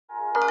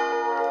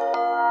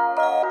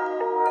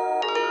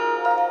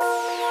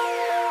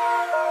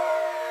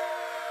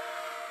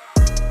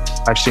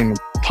I've seen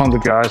tons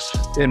of guys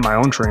in my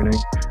own training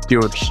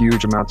deal with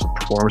huge amounts of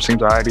performance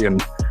anxiety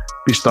and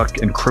be stuck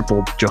and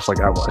crippled just like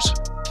I was.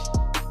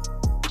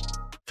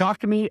 Talk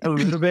to me a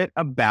little bit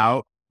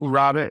about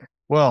Robert.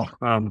 Well,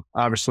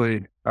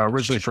 obviously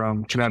originally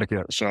from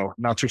Connecticut, so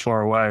not too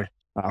far away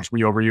from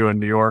you in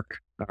New York.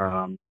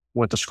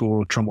 Went to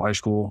school, Trumbull High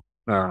School,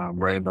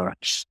 right in the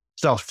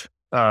south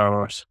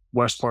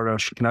west part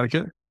of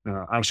Connecticut.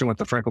 Obviously went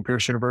to Franklin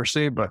Pierce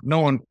University, but a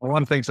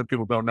lot of things that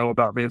people don't know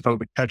about me is I was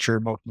a catcher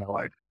most of my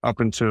life up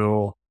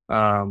until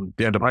the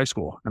end of high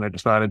school. And I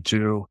decided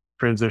to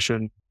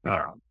transition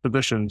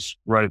positions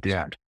right at the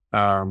end.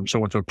 So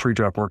I went to a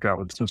pre-draft workout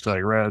with the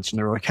Cincinnati Reds, and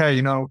they were like, hey,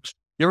 you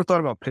ever thought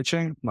about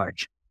pitching? I'm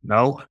like,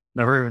 no,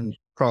 never even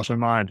crossed my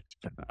mind.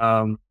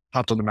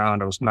 Hopped on the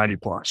mound, I was 90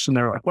 plus. And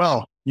they were like,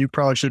 well, you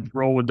probably should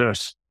roll with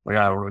this. Like,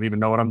 I don't even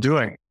know what I'm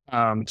doing.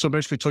 So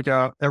basically took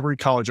out every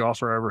college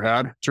offer I ever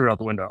had, threw it out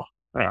the window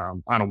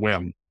on a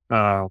whim.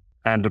 I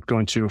ended up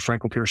going to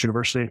Franklin Pierce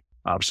University,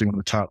 obviously one of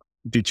the top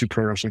D2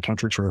 programs in the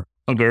country for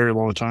a very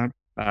long time.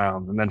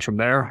 And then from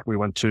there, we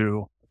went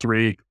to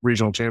 3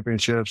 regional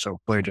championships. So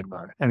played in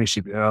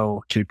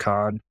NECBL, Cape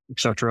Cod,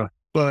 etc.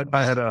 But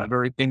I had a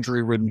very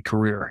injury-ridden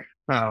career.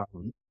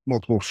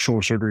 Multiple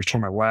shoulder surgeries,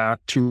 tore my lat,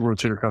 2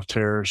 rotator cuff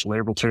tears,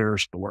 labral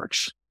tears, the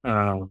works.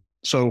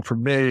 So for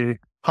me,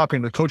 hopping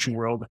in the coaching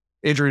world,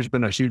 injury has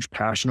been a huge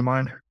passion of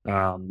mine,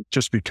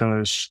 just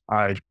because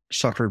I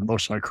suffered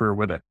most of my career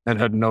with it and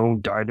had no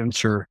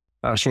guidance or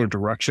sort of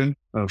direction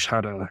of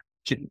how to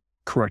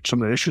correct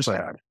some of the issues I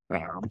had.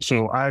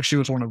 So I actually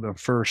was one of the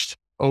first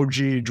OG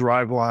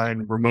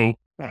Driveline remote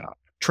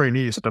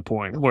trainees at the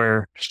point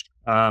where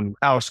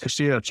Alex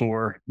Casillas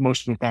or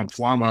most of the time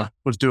Flama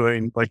was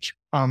doing like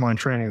online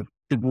training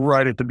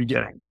right at the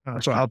beginning.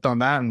 So I helped on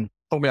that and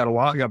helped me out a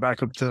lot. I got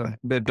back up to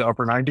mid to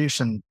upper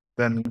 90s and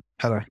then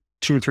had a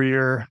 2 or 3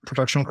 year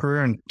professional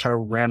career and kind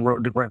of ran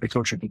the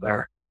coaching from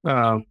there.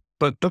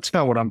 But that's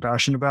kind of what I'm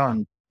passionate about.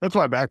 And that's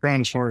my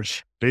background as far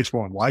as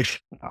baseball and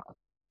life.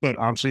 But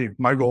obviously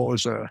my goal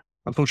as a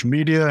social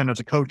media and as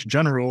a coach in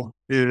general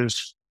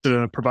is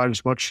to provide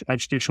as much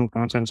educational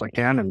content as I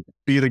can and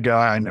be the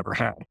guy I never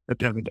had at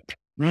the end of the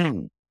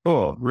day.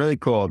 Cool. Really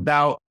cool.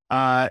 Now,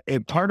 a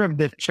part of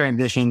this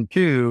transition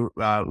to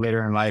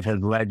later in life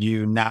has led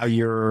you, now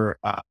you're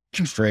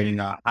creating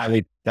a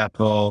highly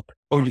successful,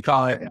 what would you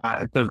call it?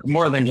 It's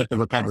more than just a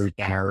recovery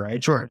center,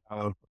 right? Sure.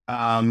 So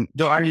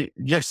I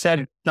just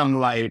said something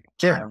like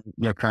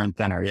your current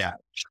center. Yeah.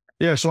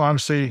 Yeah, so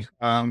obviously,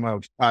 I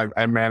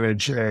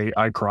manage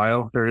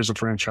iCryo. There is a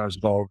franchise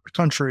all over the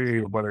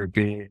country, whether it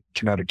be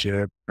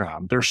Connecticut.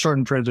 There's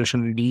certain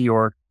transition in New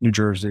York, New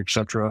Jersey,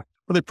 etc.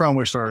 But they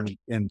probably started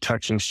in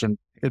Texas, and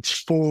it's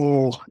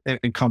full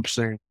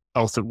encompassing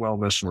health and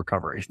wellness and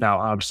recovery. Now,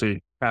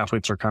 obviously,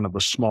 athletes are kind of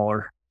the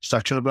smaller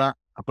section of that,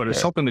 but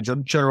it's helping the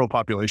general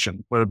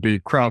population, whether it be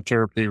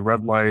cryotherapy,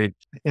 red light,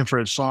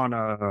 infrared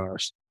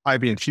sauna,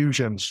 IV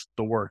infusions,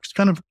 the works,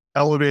 kind of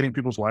elevating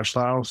people's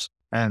lifestyles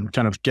and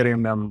kind of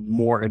getting them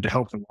more into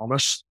health and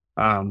wellness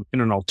in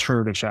an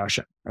alternative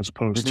fashion, as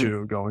opposed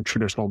to going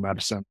traditional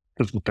medicine,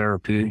 physical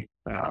therapy,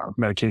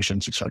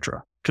 medications,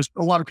 etc. Because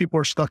a lot of people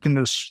are stuck in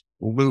this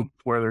loop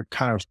where they're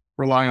kind of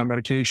relying on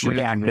medication,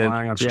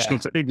 relying on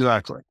systems.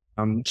 Exactly.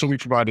 So we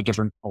provide a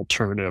different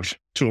alternative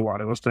to a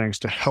lot of those things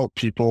to help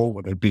people,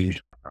 whether it be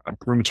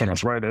rheumatoid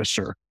arthritis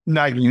or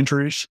nagging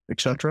injuries,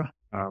 etc.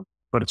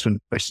 But it's been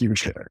a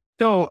huge hit.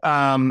 So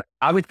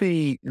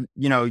obviously,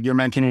 you're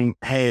mentioning,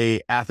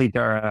 hey, athletes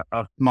are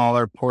a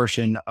smaller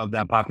portion of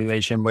that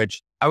population,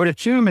 which I would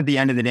assume at the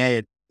end of the day,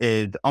 it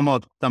is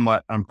almost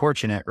somewhat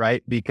unfortunate,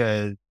 right?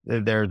 Because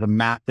there's a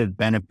massive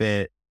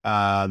benefit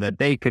that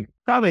they could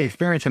probably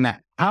experience from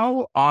that.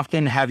 How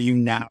often have you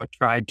now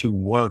tried to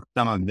work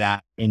some of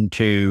that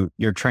into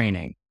your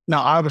training? Now,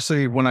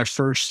 obviously, when I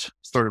first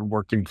started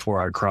working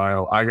for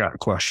iCryo, I got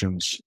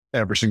questions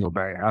every single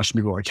day,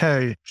 asking people like,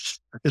 hey,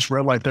 is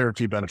red light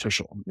therapy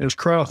beneficial? Is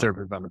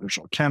cryotherapy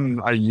beneficial? Can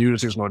I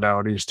use these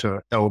modalities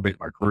to elevate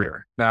my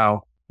career?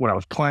 Now, when I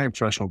was playing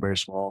professional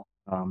baseball,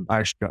 I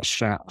actually got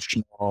sent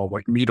small,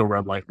 like Mito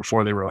red light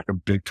before they were like a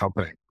big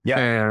company.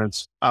 Yeah.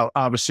 And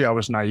obviously I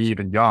was naive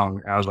and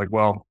young. I was like,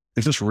 well,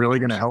 is this really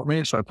going to help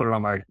me? So I put it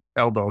on my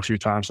elbow a few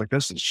times, like,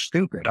 this is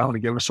stupid. I want to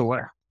give this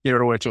away. Give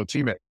it away to a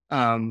teammate.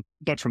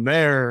 But from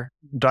there,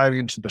 diving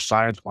into the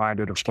science behind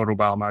it of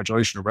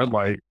photobiomodulation of red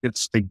light,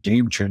 it's a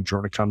game changer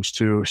when it comes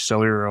to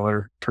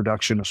cellular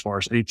production as far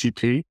as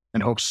ATP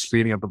and helps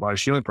speeding up the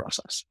body's healing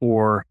process.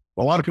 Or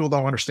a lot of people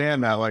don't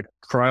understand that, like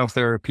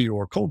cryotherapy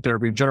or cold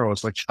therapy in general,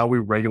 it's like how we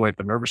regulate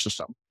the nervous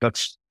system.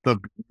 That's the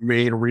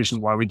main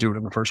reason why we do it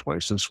in the first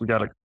place, is we got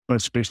to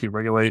basically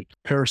regulate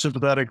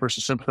parasympathetic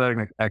versus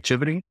sympathetic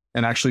activity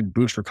and actually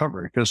boost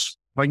recovery. Because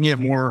if I can get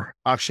more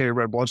oxygenated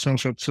red blood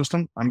cells through the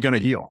system, I'm going to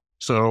heal.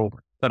 So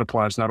that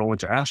applies not only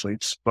to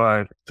athletes,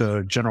 but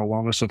the general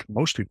wellness of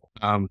most people.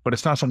 But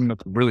it's not something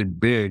that's really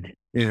big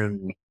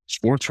in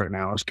sports right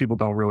now, as people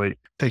don't really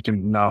take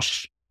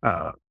enough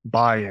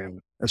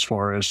buy-in as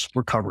far as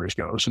recoveries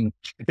goes. And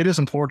it is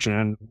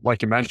unfortunate. And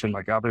like you mentioned,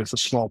 like obviously it's a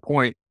small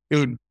point,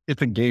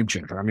 it's a game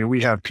changer. I mean,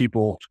 we have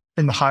people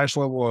from the highest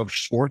level of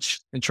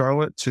sports in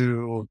Charlotte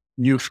to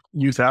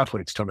youth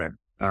athletes come in.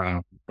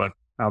 But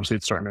obviously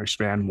it's starting to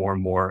expand more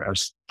and more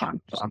as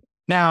time goes on.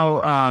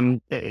 Now,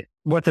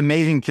 what's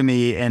amazing to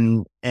me,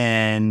 and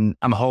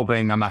I'm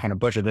hoping I'm not going to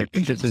butcher this.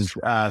 This is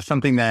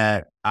something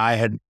that I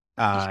had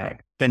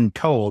been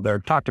told or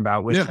talked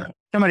about with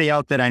somebody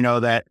else that I know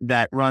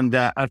that runs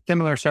a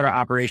similar sort of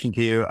operation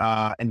to you,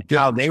 and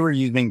how they were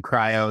using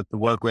cryo to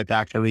work with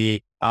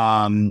actually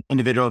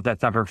individuals that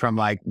suffer from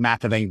like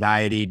massive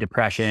anxiety,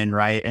 depression,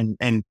 right,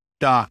 and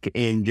stuck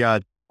in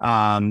just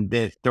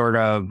this sort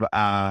of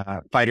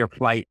fight or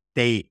flight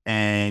state,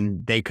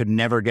 and they could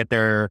never get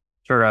their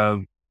sort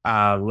of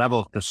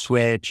levels to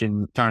switch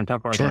and so on and so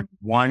forth. Sure. And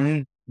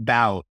one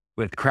bout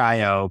with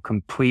cryo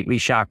completely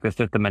shocked the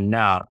system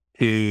enough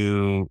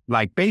to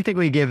like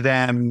basically give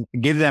them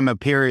a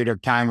period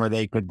of time where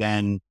they could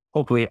then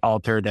hopefully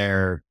alter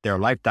their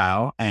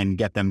lifestyle and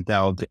get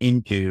themselves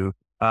into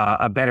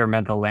a better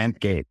mental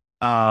landscape.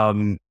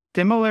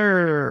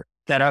 Similar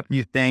setup,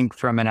 you think,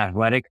 from an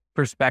athletic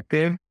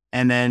perspective,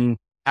 and then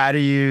how do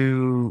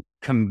you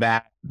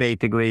combat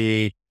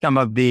basically some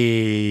of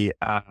the,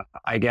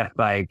 I guess,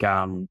 like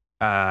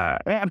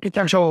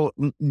potential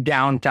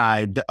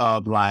downside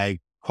of like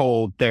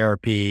cold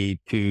therapy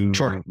to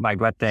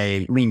like, let's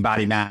say, lean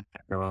body mass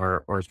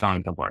or so on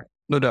and so forth?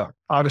 No doubt.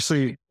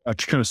 Obviously,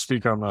 to kind of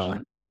speak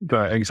on the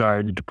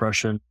anxiety,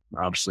 depression,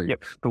 obviously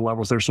the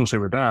levels that are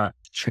associated with that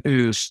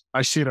is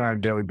I see it on a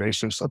daily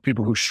basis of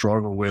people who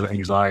struggle with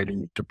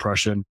anxiety,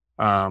 depression,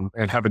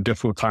 and have a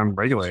difficult time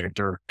regulating.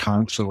 They're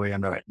constantly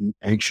in an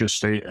anxious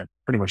state at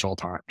pretty much all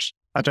times.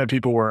 I've had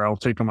people where I'll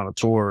take them on a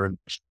tour and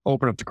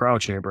open up the cryo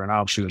chamber, and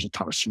obviously there's a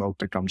ton of smoke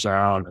that comes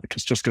out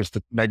because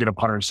the negative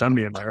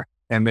 170 in there,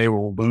 and they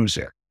will lose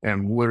it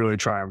and literally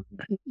try and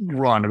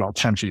run about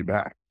 10 feet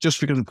back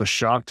just because it's a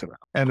shock to them.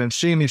 And then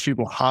seeing these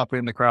people hop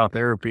into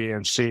cryotherapy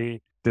and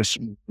see this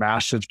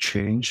massive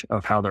change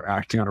of how they're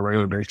acting on a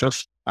regular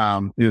basis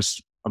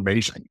is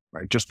amazing,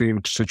 right? Just being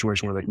in a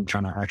situation where they can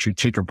kind of actually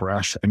take a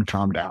breath and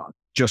calm down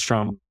just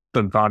from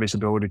the body's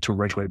ability to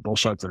regulate both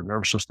sides of their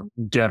nervous system,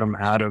 get them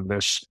out of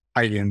this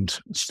heightened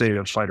state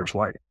of fight or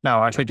flight.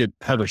 Now, I think it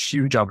has a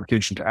huge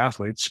application to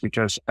athletes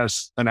because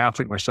as an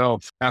athlete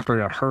myself, after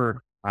I got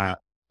hurt,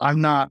 I'm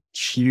not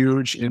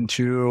huge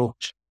into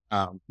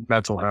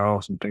mental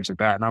health and things like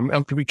that. And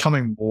I'm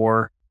becoming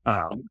more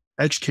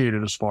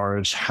educated as far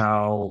as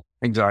how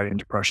anxiety and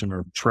depression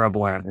are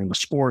prevalent in the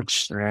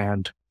sports.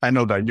 And I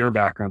know that your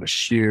background is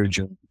huge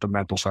in the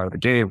mental side of the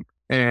game.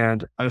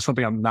 And it's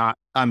something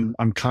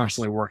I'm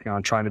constantly working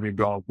on trying to be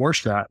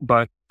worse at.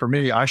 But for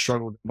me, I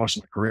struggled most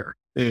of my career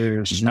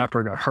is after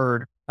I got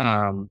hurt.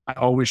 I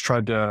always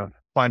tried to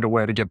find a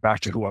way to get back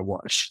to who I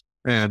was.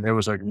 And it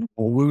was like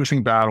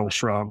losing battles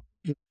from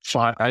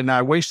and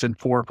I wasted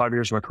 4 or 5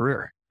 years of my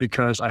career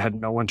because I had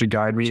no one to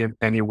guide me in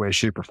any way,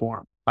 shape, or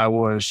form. I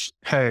was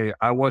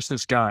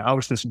this guy. I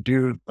was this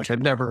dude. Like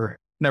I'd never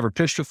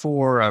pitched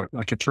before.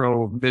 I could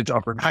throw mid to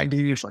upper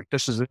 90s. Like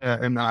this is it.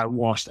 And then I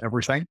lost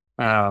everything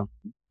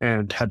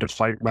and had to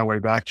fight my way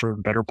back for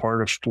the better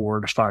part of 4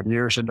 to 5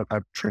 years. Ended up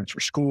having to transfer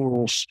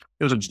schools.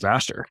 It was a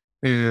disaster.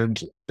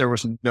 And there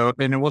was and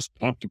it wasn't,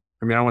 I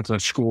mean, I went to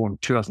school in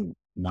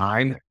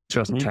 2009,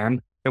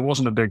 2010. It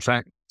wasn't a big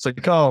thing. It's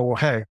like, oh, well,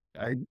 hey,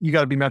 you got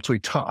to be mentally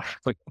tough.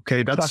 It's like,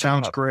 okay, that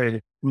sounds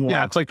great.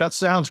 Yeah. It's like, that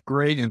sounds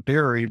great in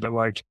theory, but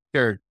like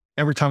every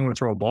time I'm going to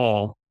throw a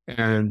ball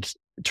and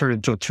it turned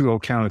into a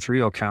 2-0 count, a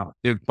 3-0 count,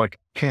 it like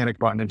panic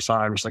button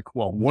inside. It was like,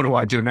 well, what do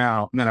I do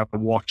now? And then I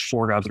would walk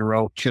 4 guys in a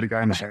row, hit a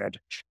guy in the head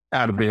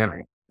out of the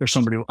inning. There's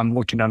somebody, I'm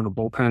looking down in the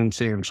bullpen and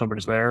seeing if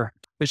somebody's there.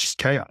 It's just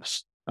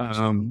chaos.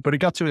 But it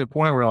got to the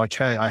point where like,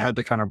 hey, I had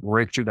to kind of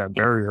break through that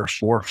barrier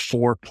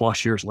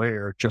 4+ years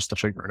later just to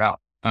figure it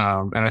out.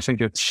 And I think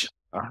it's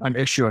an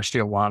issue I see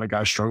a lot of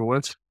guys struggle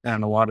with.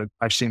 And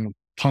I've seen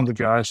tons of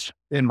guys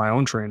in my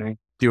own training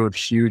deal with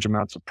huge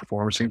amounts of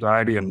performance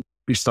anxiety and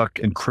be stuck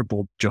and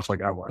crippled just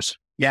like I was.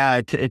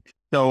 Yeah, it's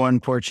so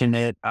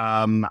unfortunate.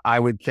 I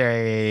would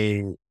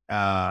say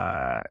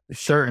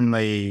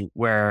certainly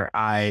where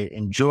I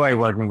enjoy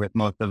working with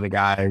most of the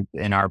guys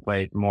in our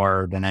place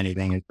more than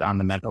anything is on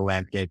the mental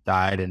landscape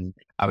side. And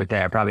I would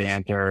say I probably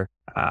answer,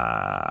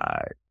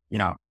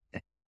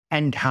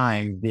 10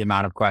 times the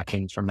amount of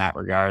questions from that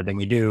regard than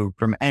we do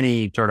from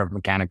any sort of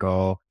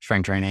mechanical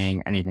strength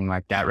training, anything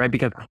like that, right?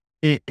 Because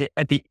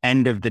at the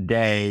end of the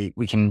day,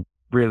 we can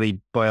really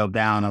boil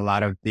down a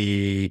lot of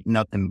the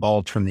nuts and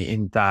bolts from the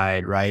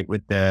inside, right?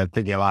 With the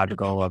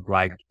physiological of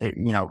like,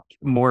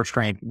 more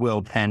strength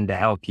will tend to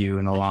help you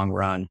in the long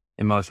run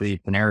in most of these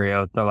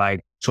scenarios. So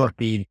like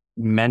the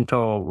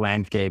mental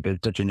landscape is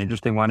such an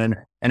interesting one. And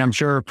I'm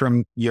sure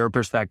from your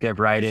perspective,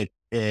 right,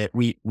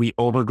 we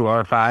over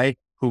glorify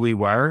who we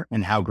were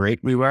and how great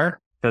we were.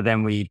 So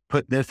then we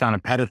put this on a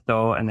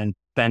pedestal and then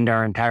spend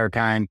our entire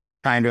time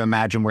trying to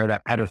imagine where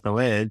that pedestal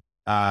is.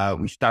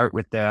 We start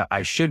with the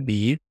I should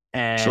be,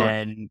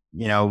 and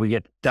we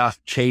get stuck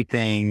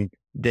chasing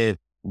this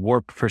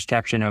warped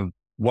perception of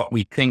what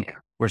we think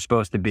we're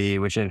supposed to be,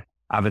 which is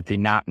obviously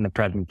not in the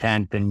present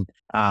tense.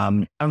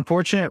 And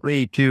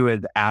unfortunately, too,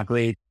 as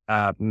athletes,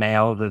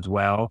 males as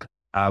well,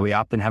 we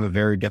often have a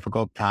very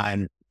difficult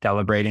time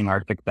celebrating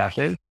our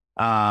successes.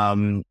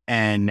 And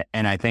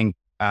I think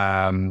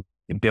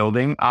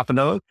building off of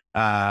those,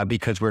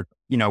 because we're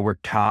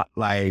taught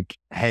like,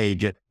 hey,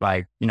 just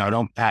like,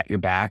 don't pat your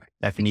back.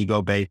 That's an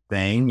ego-based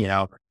thing.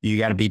 You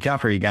got to be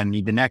tougher. You got to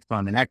need the next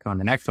one, the next one,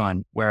 the next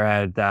one.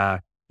 Whereas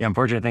the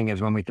unfortunate thing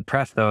is when we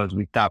suppress those,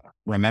 we stop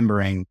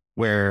remembering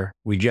where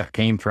we just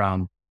came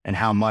from and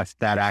how much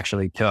that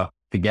actually took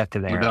to get to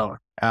there.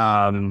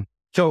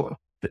 So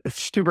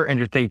super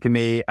interesting to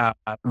me.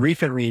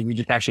 Recently, we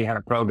just actually had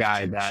a pro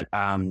guy that,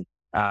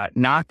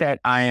 not that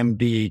I am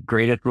the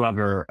greatest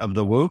lover of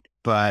the Whoop,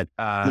 but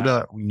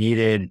we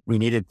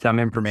needed some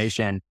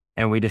information,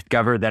 and we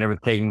discovered that it was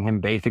taking him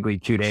basically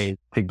 2 days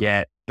to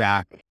get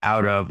back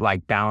out of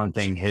like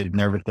balancing his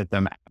nervous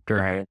system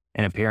after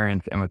an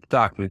appearance, and was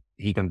stuck.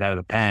 He comes out of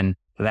the pen,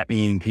 so that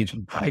means he's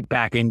right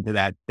back into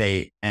that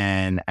state.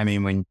 And I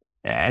mean, when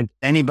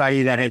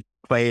anybody that has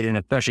played, and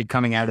especially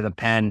coming out of the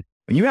pen,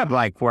 when you have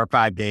like 4 or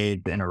 5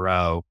 days in a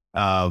row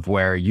of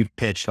where you've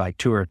pitched like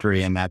 2 or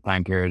 3 in that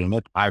time period, and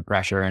it's high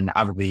pressure, and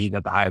obviously he's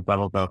at the highest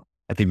level, so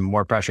that's even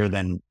more pressure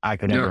than I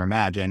could ever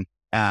imagine.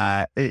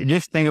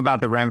 Just think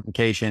about the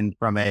ramifications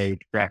from a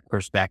stress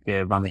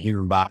perspective on the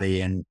human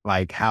body, and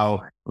like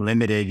how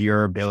limited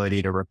your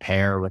ability to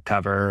repair,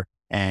 recover,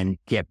 and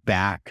get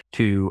back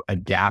to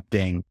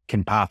adapting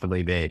can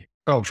possibly be.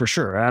 Oh, for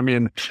sure. I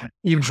mean,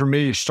 even for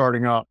me,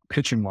 starting up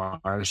pitching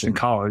wise in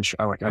college,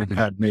 I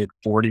had made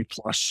 40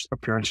 plus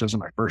appearances in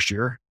my first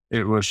year.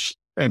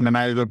 And then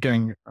I ended up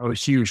getting a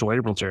huge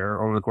labral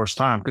tear over the course of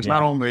time. Because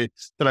not only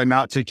did I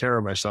not take care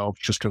of myself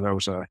just because I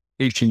was a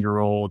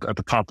 18-year-old at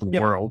the top of the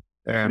world,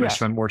 and I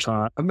spent more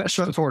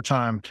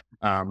time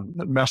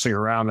messing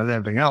around than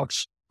anything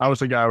else. I was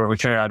the guy where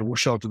I'd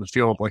show up to the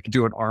field, like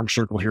do an arm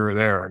circle here or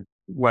there and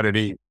let it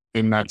eat.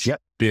 And that's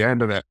the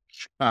end of it.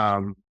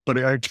 But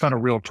I found a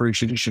real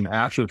appreciation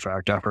after the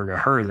fact, after I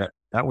got hurt,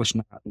 that was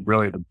not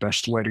really the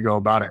best way to go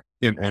about it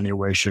in any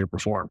way, shape, or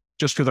form.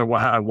 Just because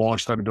I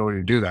lost that ability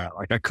to do that.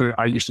 Like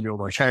I used to be able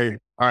to like, hey,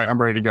 all right,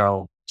 I'm ready to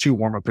go. 2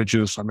 warm-up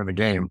pitches, I'm in the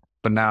game.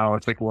 But now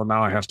it's like, well,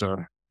 now I have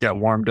to get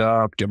warmed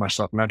up, get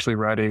myself mentally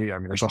ready. I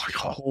mean, there's like a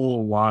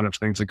whole lot of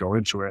things that go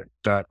into it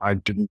that I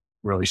didn't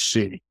really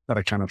see, that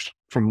I kind of,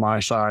 from my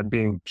side,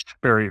 being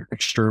very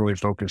externally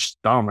focused,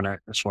 dominant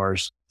as far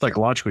as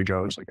psychologically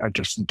goes, like I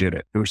just did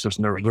it. It was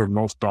just there was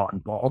no thought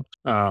involved.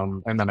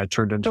 And then I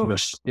turned into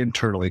this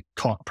internally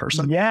caught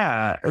person.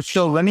 Yeah.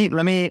 So let me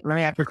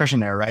ask you a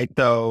question there, right?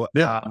 So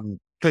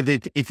because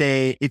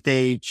it's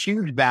a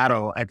huge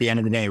battle at the end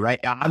of the day, right?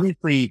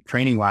 Obviously,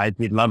 training wise,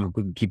 we'd love if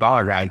we could keep all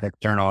our guys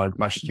external as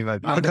much as you guys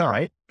want,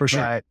 right? For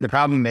sure. But the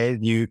problem is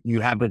you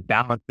have this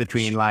balance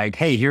between like,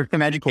 hey, here's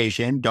some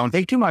education. Don't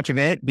take too much of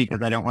it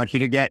because I don't want you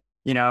to get,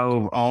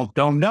 all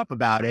domed up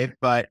about it.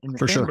 But in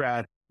the same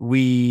breath,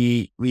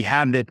 we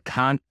have this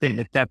constant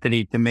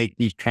necessity to make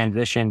these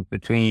transitions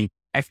between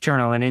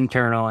external and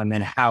internal, and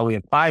then how we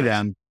apply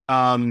them.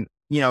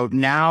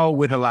 Now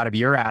with a lot of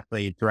your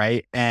athletes,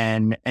 right?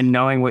 And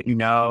knowing what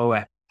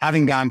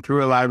having gone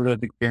through a lot of those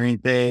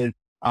experiences,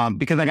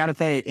 because I got to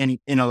say,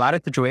 in a lot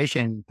of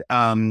situations,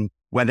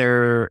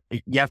 whether,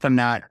 yes, I'm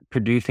not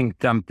producing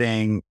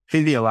something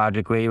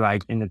physiologically,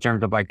 like in the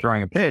terms of like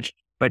throwing a pitch,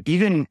 but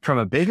even from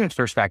a business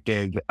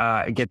perspective,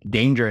 it gets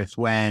dangerous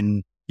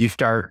when you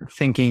start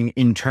thinking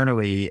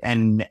internally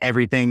and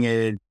everything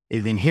is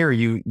in here.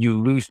 You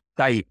lose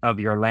sight of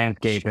your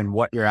landscape and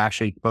what you're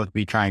actually supposed to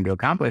be trying to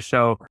accomplish.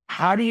 So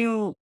how do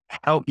you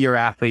help your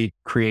athletes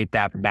create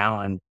that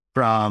balance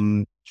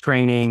from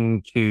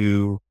training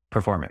to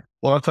performance?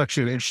 Well, that's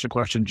actually an interesting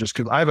question, just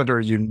because I have a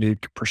very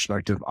unique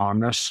perspective on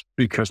this,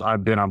 because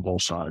I've been on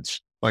both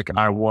sides. Like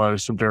I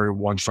was very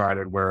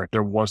one-sided where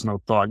there was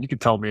no thought. You could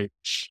tell me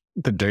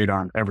the data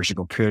on every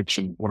single pitch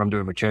and what I'm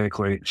doing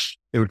mechanically.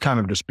 It would kind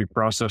of just be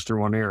processed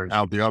through one ear and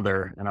out the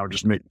other, and I would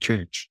just make a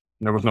change.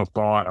 There was no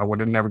thought. I would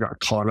have never got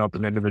caught up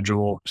in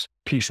individual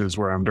pieces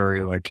where I'm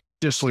very like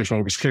distally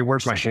focused. Okay,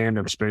 where's my hand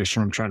in space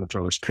when I'm trying to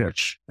throw this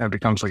pitch? And it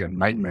becomes like a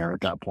nightmare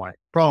at that point.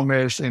 Problem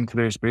is, in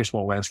today's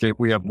baseball landscape,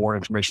 we have more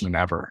information than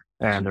ever.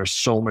 And there's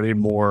so many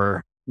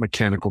more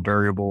mechanical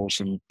variables,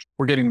 and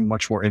we're getting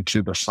much more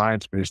into the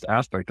science-based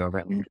aspect of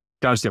it. And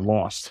guys get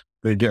lost.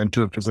 They get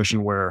into a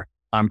position where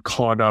I'm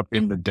caught up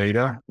in the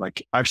data.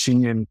 Like I've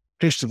seen in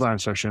pitch design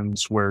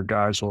sessions where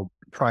guys will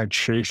try and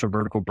chase a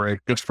vertical break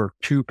just for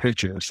 2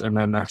 pitches. And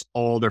then that's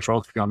all they're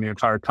focusing on the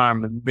entire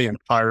time. And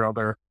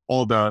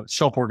all the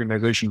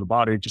self-organization of the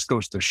body just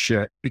goes to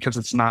shit because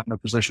it's not in a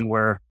position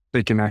where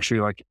they can actually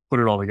like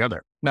put it all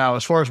together. Now,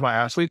 as far as my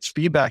athletes,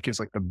 feedback is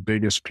like the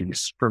biggest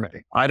piece for me.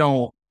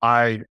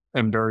 I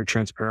am very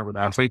transparent with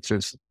athletes.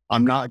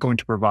 I'm not going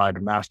to provide a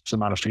massive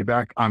amount of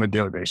feedback on a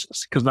daily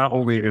basis, because not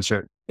only is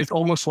it's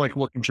almost like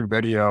looking through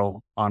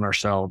video on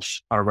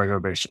ourselves on a regular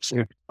basis.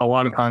 It's a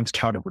lot of times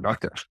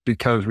counterproductive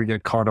because we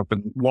get caught up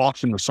and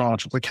lost in the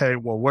sauce. It's like, hey,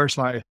 well, where's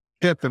my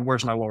hip and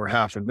where's my lower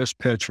half in this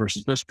pitch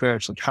versus this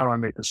pitch? Like, how do I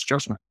make this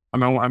adjustment?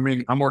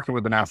 I'm working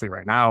with an athlete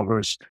right now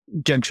who's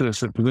getting to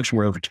this position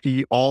where like,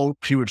 all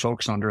he would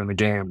focus on during the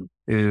game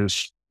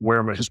is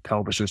where his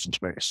pelvis is in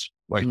space,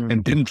 like,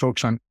 and didn't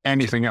focus on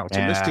anything else.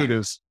 And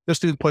this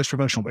dude plays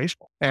professional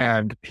baseball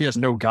and he has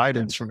no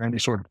guidance from any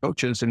sort of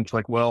coaches. And it's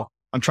like, well,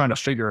 I'm trying to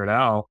figure it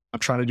out. I'm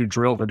trying to do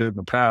drills I did in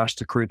the past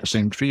to create the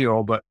same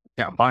feel, but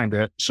can't find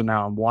it. So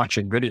now I'm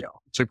watching video.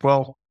 It's like,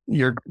 well,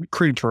 you're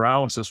creating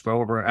paralysis for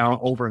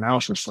over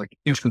analysis, like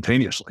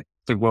instantaneously.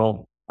 It's like,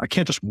 well, I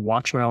can't just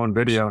watch my own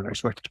video and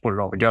expect to put it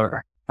all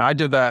together. And I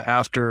did that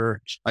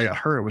after I got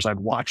hurt. I'd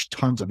watched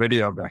tons of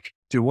video. Like,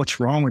 dude, what's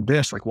wrong with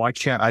this? Like, why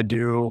can't I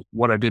do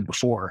what I did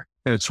before?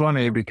 And it's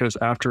funny because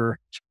after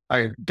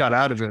I got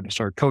out of it and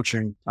started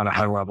coaching on a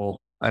high level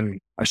and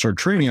I started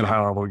training at a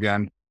high level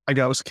again, I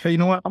was okay, you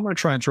know what? I'm going to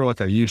try and throw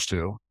like I used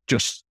to,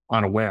 just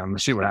on a whim,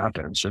 see what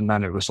happens. And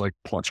then it was like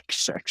plus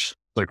 6.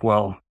 Like,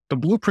 well, the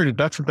blueprint,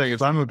 that's the thing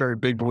is I'm a very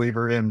big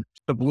believer in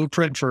the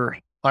blueprint for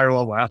higher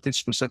level athletes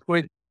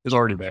specifically is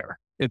already there.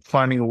 It's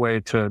finding a way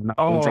to.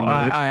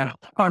 I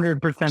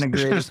 100%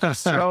 agree.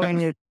 It's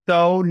showing it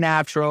so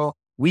natural.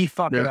 We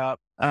fuck it up.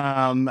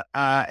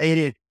 It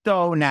is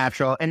so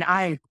natural. And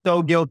I'm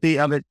so guilty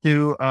of it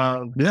too.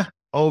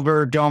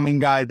 Over doming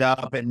guys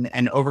up and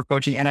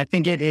overcoaching. And I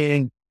think it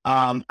is,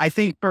 I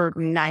think for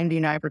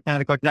 99% of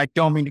the coaches, I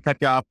don't mean to cut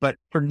you off, but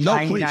for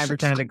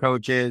 99% of the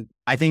coaches,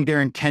 I think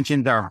their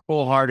intentions are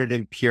wholehearted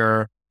and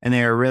pure. And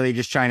they're really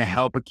just trying to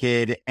help a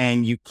kid.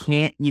 And you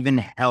can't even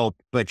help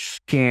but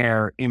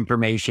share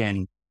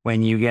information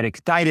when you get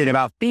excited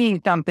about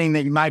seeing something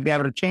that you might be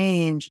able to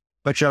change.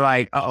 But you're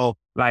like,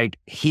 like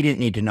he didn't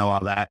need to know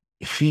all that.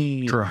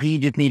 He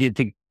just needed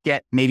to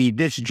get maybe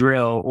this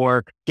drill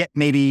or get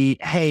maybe,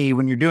 hey,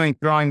 when you're doing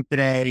throwing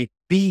today,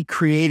 be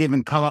creative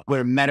and come up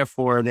with a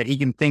metaphor that he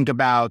can think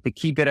about to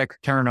keep it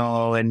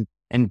external and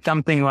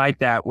something like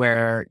that,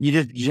 where you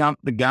just jump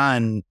the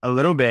gun a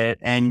little bit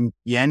and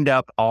you end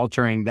up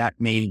altering that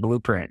main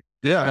blueprint.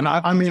 Yeah. And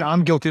I mean,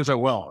 I'm guilty as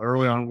well.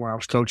 Early on when I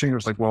was coaching, it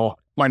was like, well,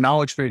 my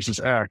knowledge base is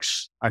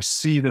X. I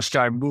see this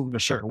guy moving a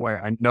certain way.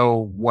 I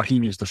know what he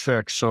needs to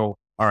fix. So,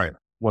 all right,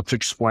 let's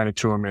explain it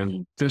to him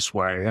in this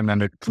way. And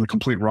then it's the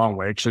complete wrong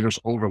way because I just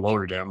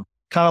overloaded him.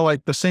 Kind of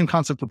like the same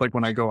concept of like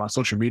when I go on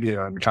social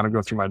media and kind of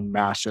go through my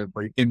massive,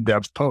 like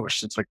in-depth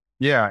posts. It's like,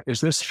 yeah,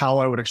 is this how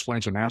I would explain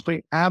to an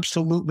athlete?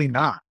 Absolutely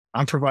not.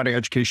 I'm providing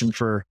education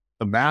for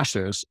the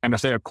masses. And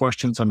if they have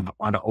questions on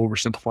how to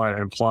oversimplify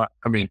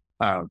and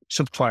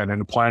simplify it and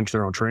apply it to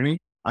their own training,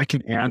 I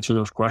can answer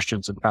those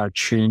questions and kind of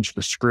change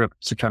the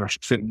script to kind of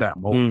fit that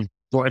mold.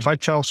 So if I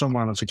tell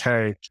someone, it's like,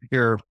 hey,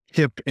 your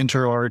hip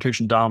internal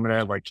rotation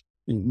dominant, like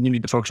you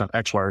need to focus on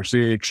X, Y, or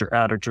Z, because your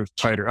adductors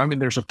tighter. I mean,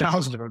 there's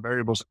 1,000 different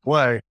variables at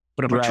play,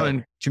 but if I try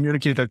and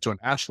communicate that to an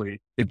athlete,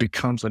 it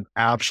becomes an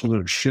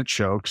absolute shit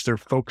show because they're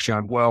focusing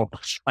on, well,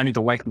 I need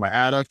to lengthen my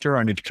adductor.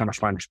 I need to kind of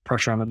find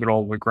pressure on the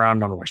middle of the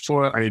ground under my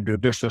foot. I need to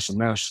do this,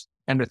 and this.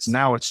 And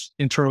it's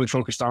internally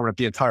focused on it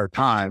the entire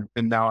time.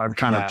 And now I've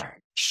kind of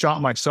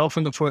shot myself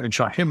in the foot and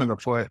shot him in the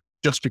foot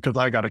just because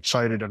I got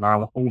excited and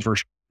I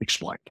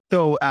over-explained.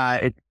 So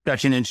it's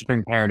such an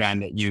interesting paradigm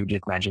that you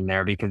just mentioned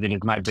there, because it is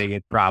my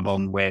biggest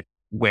problem with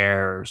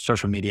where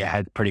social media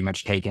has pretty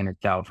much taken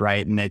itself,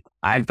 right? And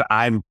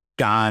I've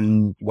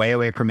gone way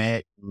away from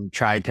it and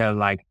tried to,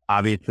 like,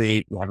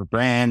 obviously you have a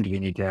brand, you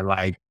need to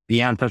like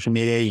be on social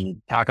media, you need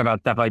to talk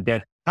about stuff like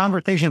this.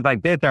 Conversations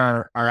like this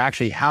are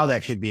actually how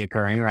that should be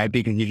occurring, right?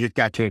 Because you just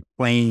got to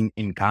explain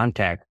in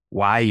context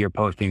why you're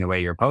posting the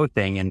way you're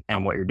posting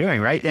and what you're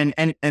doing, right?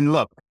 And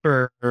look,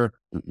 for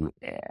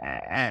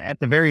at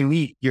the very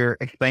least, you're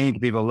explaining to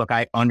people, look,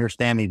 I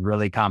understand these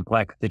really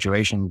complex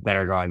situations that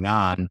are going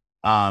on.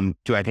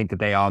 Do I think that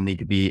they all need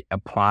to be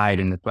applied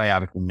in this way?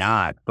 Obviously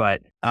not.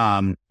 But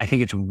I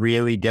think it's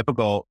really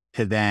difficult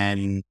to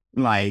then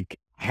like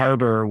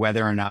harbor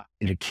whether or not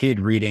the kid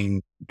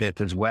reading this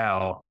as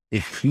well,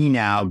 is he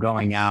now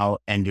going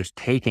out and just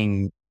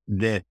taking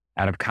this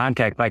out of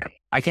context? Like,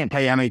 I can't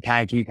tell you how many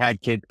times you've had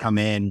kids come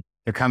in,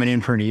 they're coming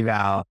in for an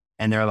eval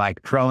and they're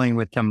like trolling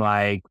with some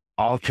like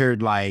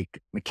altered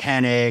like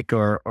mechanic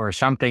or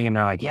something. And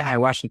they're like, yeah, I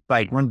watched this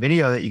like one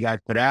video that you guys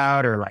put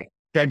out, or like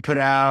Jed put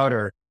out,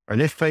 or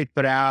this place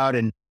put out.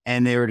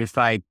 And they were just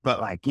like,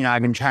 but like, you know,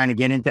 I've been trying to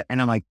get into,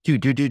 and I'm like,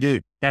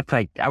 dude, that's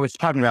like, I was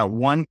talking about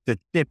one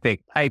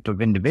specific type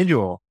of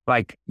individual.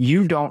 Like,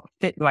 you don't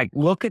fit, like,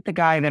 look at the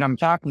guy that I'm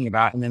talking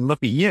about and then look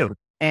at you.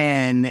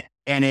 And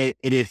it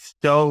is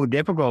so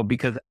difficult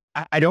because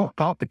I don't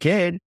fault the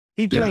kid.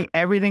 He's doing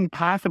everything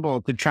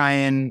possible to try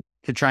and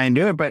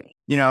do it. But,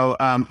 you know,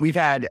 we've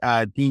had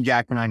Dean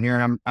Jackson on here,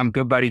 and I'm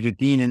good buddies with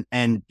Dean,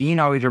 and Dean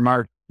always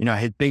remarked, you know,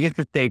 his biggest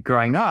mistake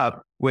growing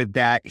up was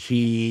that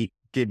he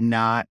did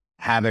not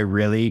have a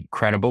really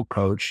credible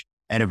coach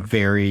at a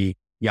very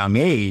young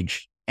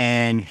age.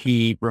 And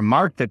he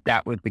remarked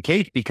that was the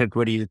case because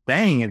what he was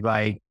saying is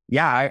like,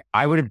 yeah,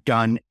 I would have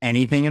done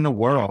anything in the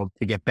world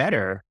to get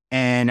better.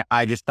 And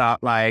I just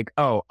thought like,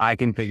 oh, I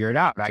can figure it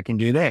out. I can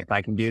do this.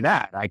 I can do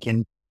that. I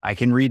can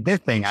read this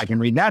thing. I can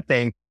read that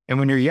thing. And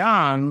when you're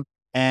young,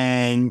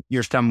 and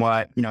you're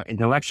somewhat,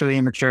 intellectually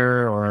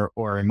immature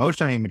or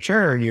emotionally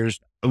immature, you're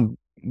just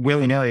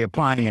willy-nilly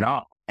applying it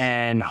all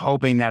and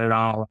hoping that it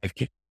all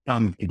like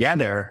comes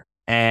together.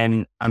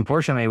 And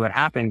unfortunately, what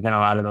happens in a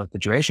lot of those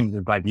situations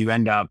is like you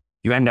end up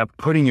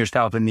putting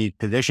yourself in these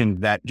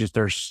positions that just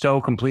are so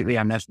completely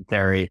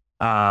unnecessary.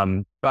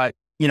 But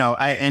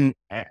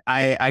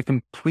I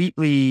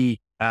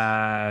completely,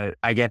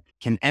 I guess,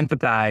 can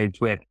empathize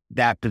with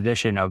that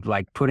position of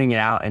like putting it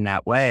out in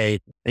that way.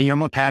 And you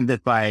almost have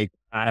this like,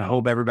 I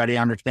hope everybody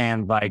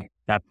understands like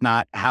that's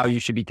not how you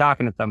should be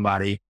talking to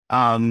somebody.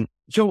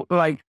 So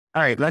like,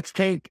 all right, let's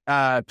take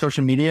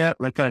social media.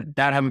 Let's not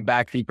have a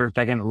backseat for a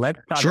second. Let's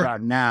talk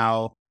about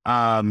now.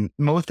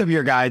 Most of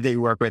your guys that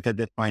you work with at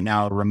this point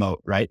now are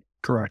remote, right?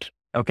 Correct.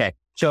 Okay.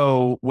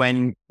 So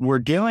when we're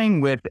dealing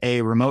with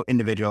a remote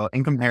individual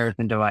in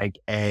comparison to like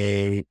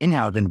a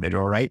in-house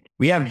individual, right?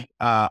 We have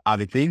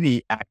obviously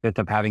the access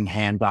of having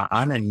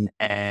hands-on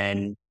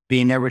and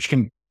being there, which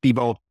can be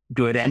both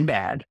good and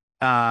bad.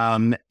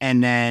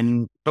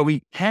 But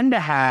we tend to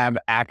have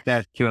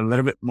access to a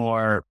little bit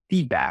more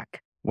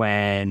feedback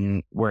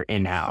when we're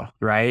in-house,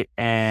 right?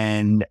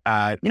 And,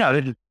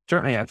 this is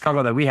certainly a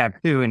struggle that we have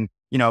too. And,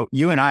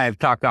 you and I have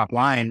talked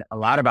offline a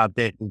lot about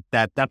this,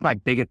 that's my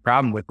biggest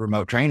problem with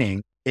remote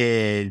training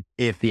is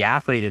if the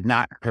athlete is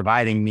not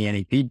providing me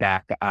any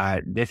feedback,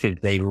 this is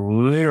a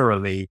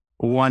literally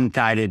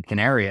one-sided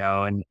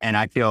scenario. And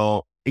I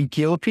feel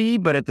guilty,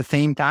 but at the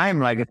same time,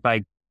 like, it's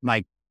like,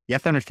 you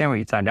have to understand what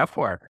you signed up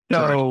for.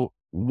 So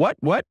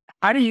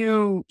how do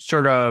you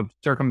sort of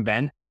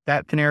circumvent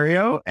that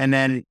scenario? And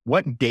then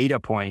what data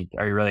point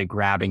are you really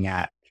grabbing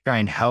at to try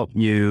and help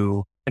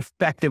you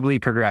effectively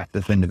progress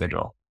this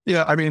individual?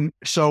 Yeah. I mean,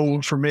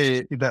 so for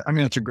me,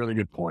 that's a really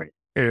good point.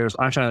 Is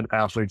I've had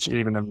athletes,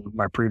 even in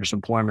my previous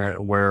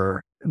employment,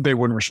 where they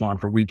wouldn't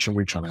respond for weeks and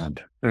weeks on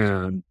end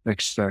and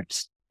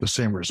expect the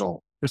same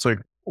result. It's like,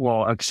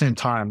 well, at the same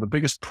time, the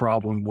biggest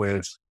problem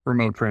with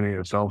remote training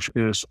itself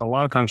is a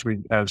lot of times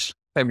as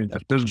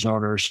business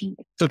owners,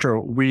 et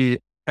cetera, we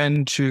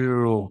tend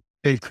to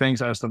take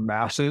things as the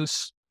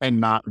masses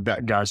and not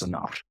vet guys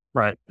enough,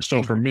 right?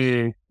 So for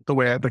me,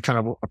 the kind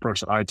of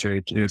approach that I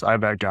take is I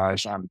vet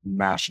guys on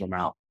massive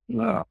amount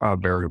of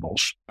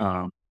variables.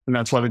 And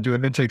that's why they do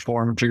an intake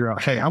form and figure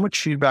out, hey, how much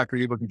feedback are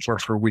you looking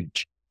for a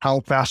week? How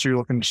fast are you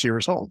looking to see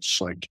results?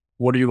 Like,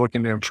 what are you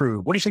looking to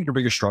improve? What do you think your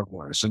biggest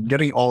struggle is? And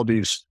getting all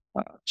these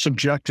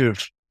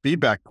subjective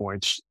feedback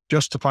points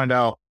just to find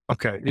out,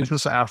 okay, is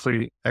this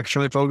athlete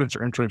externally focused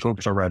or internally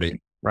focused already?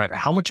 Right?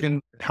 How much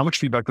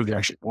feedback does he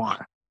actually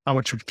want? How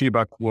much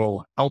feedback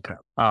will help him?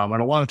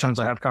 And a lot of times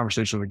I have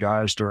conversations with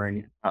guys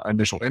during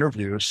initial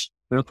interviews.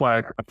 That's why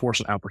I force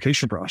an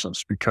application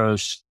process,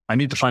 because I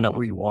need to find out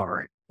who you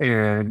are.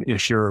 And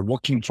if you're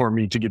looking for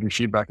me to give you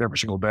feedback every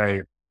single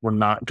day, we're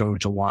not going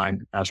to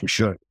align as we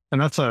should. And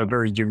that's a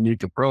very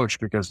unique approach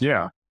because,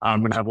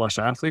 I'm going to have less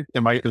athletes.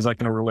 Is that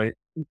going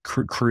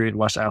to create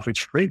less athletes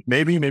for me?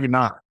 Maybe, maybe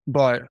not.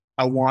 But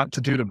I want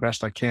to do the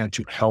best I can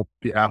to help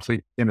the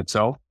athlete in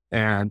itself.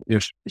 And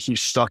if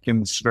he's stuck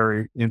in this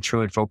very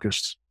internally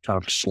focused kind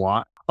of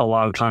slot, a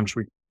lot of times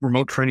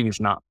remote training is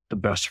not the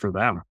best for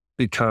them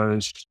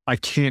because I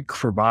can't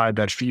provide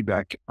that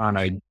feedback on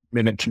a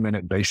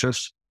minute-to-minute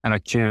basis. And I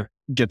can't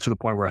get to the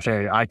point where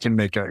I can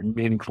make a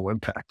meaningful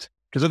impact.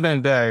 Because at the end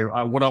of the day,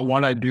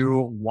 what I do,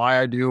 why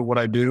I do what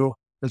I do,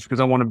 is because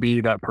I want to be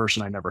that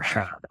person I never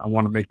had. I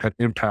want to make that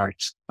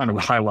impact on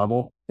a high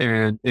level.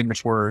 And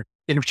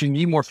if you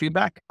need more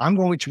feedback, I'm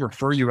going to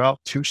refer you out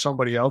to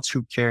somebody else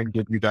who can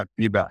give you that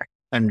feedback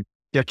and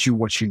get you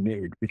what you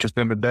need. Because at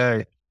the end of the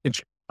day,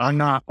 I'm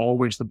not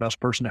always the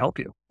best person to help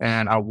you.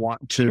 And I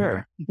want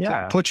to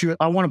put you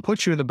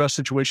in the best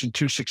situation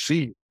to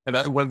succeed.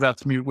 And whether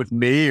that's with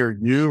me or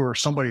you or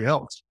somebody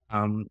else,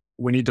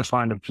 we need to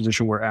find a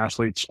position where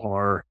athletes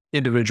are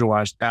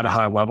individualized at a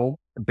high level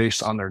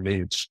based on their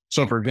needs.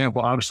 So, for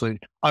example, obviously,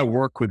 I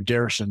work with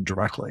Garrison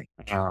directly.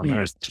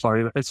 It's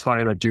funny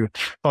that you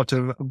talked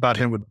about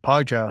him with the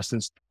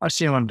podcast. I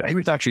see him he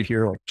was actually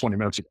here like 20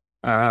 minutes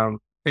ago.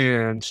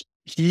 And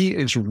he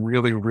is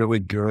really, really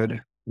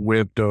good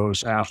with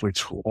those athletes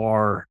who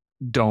are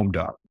domed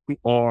up, who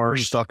are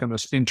stuck in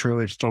this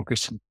internally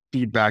focused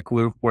feedback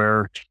loop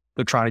where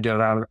they're trying to get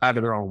it out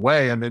of their own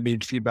way and they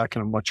need feedback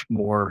on a much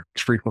more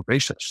frequent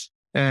basis.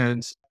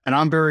 And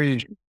I'm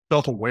very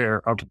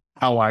self-aware of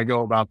how I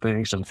go about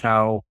things and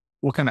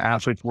what kind of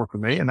athletes work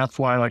with me. And that's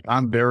why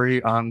I'm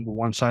very on the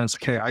one side, it's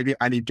okay,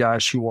 I need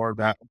guys who are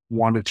that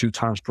 1 to 2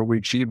 times per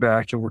week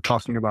feedback. And we're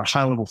talking about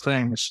high level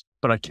things,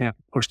 but I can't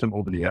push them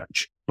over the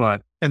edge.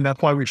 And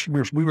that's why we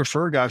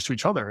refer guys to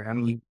each other.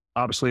 And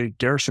obviously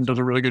Garrison does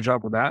a really good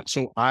job with that.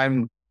 So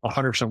I'm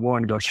 100%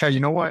 willing to go, hey, you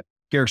know what,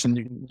 Garrison,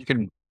 you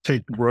can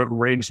take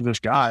ratings to this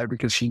guy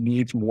because he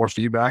needs more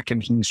feedback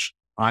and he's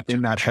not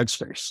in that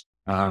headspace.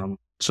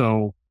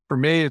 So for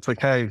me, it's like,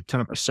 hey,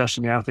 kind of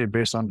assessing the athlete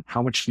based on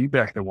how much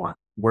feedback they want,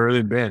 where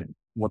they've been,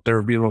 what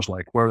their Velo's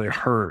like, where they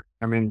hurt.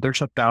 I mean,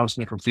 there's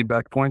 1,000 different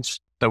feedback points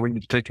that we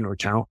need to take into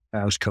account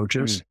as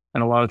coaches.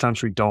 And a lot of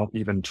times we don't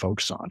even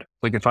focus on it.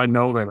 Like if I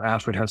know that an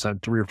athlete has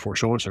had 3 or 4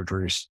 shoulder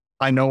surgeries,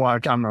 I know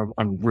I'm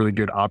a really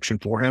good option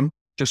for him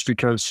just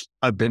because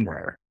I've been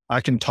there. I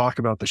can talk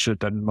about the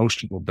shit that most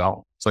people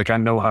don't. It's like, I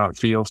know how it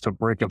feels to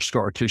break up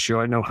scar tissue.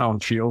 I know how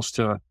it feels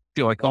to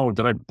feel like, oh,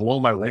 did I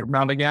blow my labrum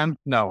out again?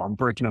 No, I'm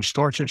breaking up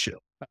scar tissue.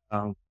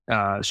 So,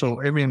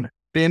 I mean,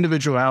 the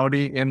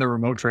individuality in the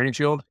remote training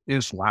field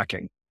is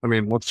lacking. I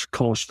mean, let's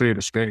call a spade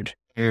a spade.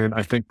 And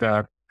I think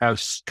that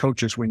as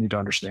coaches, we need to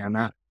understand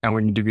that. And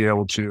we need to be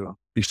able to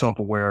be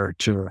self-aware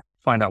to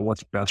find out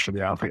what's best for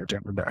the athlete at the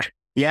end of the day.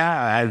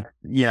 Yeah. As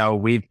you know,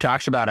 we've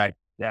talked about it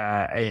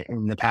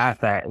in the past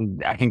that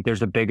I think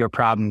there's a bigger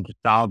problem to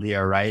solve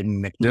here, right?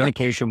 And the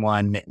communication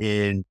one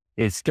is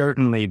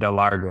certainly the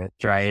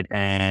largest, right?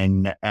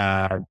 And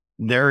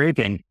there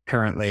isn't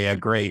currently a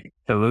great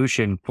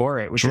solution for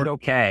it, which is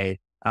okay.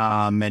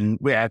 And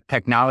as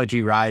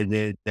technology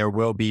rises, there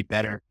will be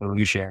better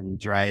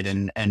solutions, right?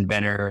 And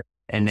better,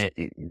 and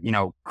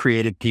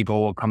creative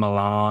people will come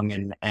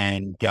along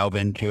and delve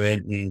into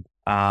it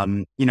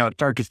and,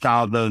 start to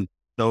solve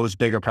those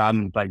bigger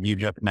problems like you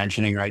just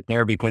mentioning right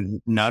there, because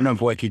none of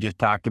what you just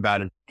talked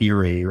about is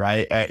theory,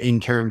 right? In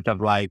terms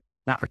of like,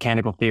 not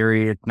mechanical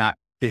theory, it's not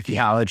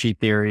physiology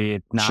theory,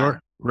 it's not,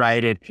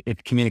 right?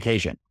 It's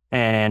communication.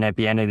 And at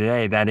the end of the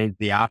day, that is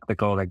the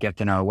obstacle that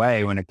gets in our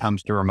way when it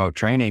comes to remote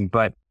training.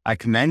 But I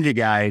commend you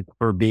guys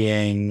for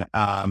being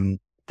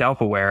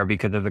self-aware,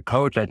 because as a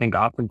coach, I think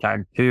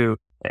oftentimes too,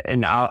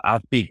 and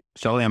I'll speak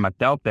solely on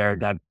myself there,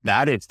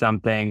 that is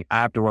something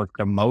I have to work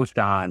the most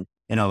on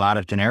in a lot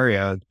of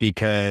scenarios,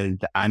 because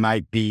I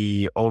might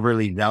be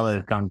overly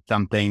zealous on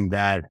something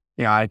that,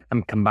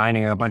 I'm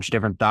combining a bunch of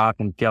different thoughts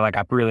and feel like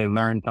I've really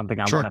learned something.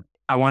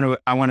 I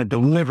want to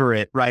deliver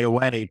it right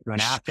away to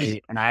an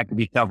athlete, and I have to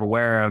be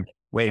self-aware of,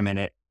 wait a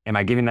minute, am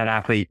I giving that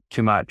athlete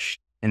too much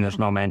in this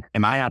moment?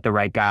 Am I not the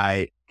right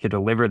guy to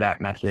deliver that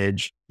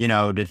message?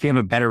 Does he have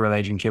a better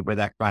relationship with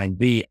X, Y, and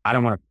Z? I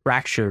don't want to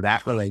fracture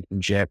that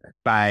relationship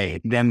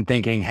by them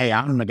thinking, hey,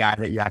 I'm the guy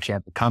that you actually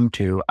have to come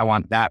to. I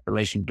want that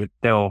relationship to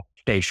still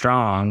stay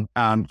strong.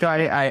 So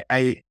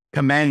I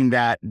commend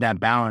that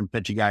balance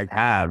that you guys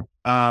have.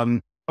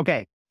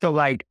 Okay. So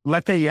like,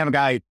 let's say you have a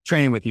guy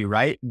training with you,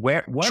 right?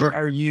 What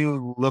are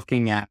you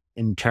looking at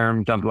in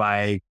terms of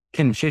like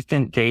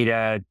consistent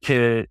data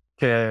to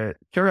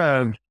sort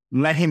of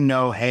let him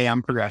know, hey,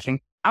 I'm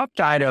progressing,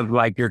 outside of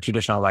like your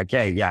traditional, like,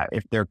 hey, yeah,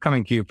 if they're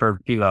coming to you for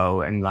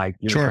Velo and like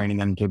you're training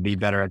them to be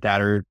better at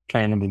that, or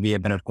training them to be a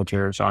better coach,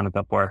 so on and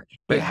so forth.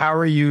 But how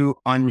are you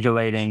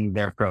undulating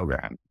their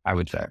program, I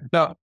would say?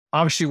 No,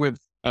 obviously with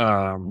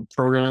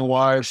programming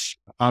wise,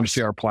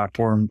 obviously our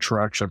platform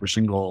tracks every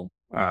single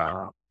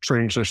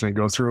training session they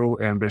go through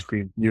and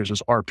basically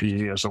uses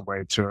RPE as a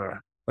way to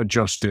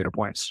adjust data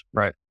points,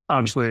 right?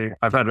 Obviously,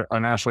 I've had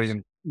an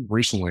athlete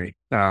recently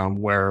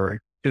where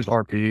his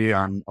RPE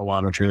on a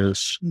lot of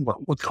his,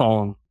 let's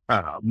call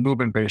them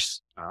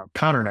movement-based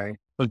patterning,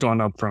 has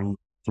gone up from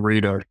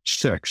 3 to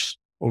 6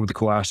 over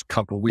the last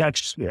couple of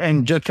weeks.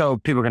 And just so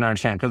people can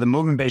understand, so the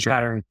movement-based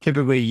pattern,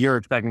 typically you're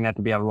expecting that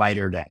to be a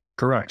lighter day.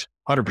 Correct,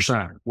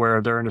 100%,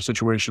 where they're in a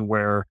situation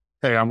where,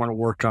 hey, I'm going to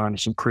work on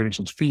creating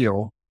some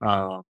feel,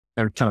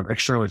 and kind of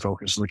externally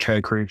focused, like,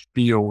 hey, create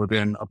feel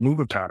within a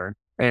movement pattern.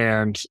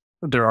 And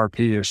their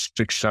RP is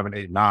 6, 7,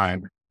 8,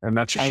 9. And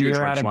that's a huge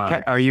red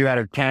flag. Are you out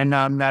of 10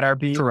 on that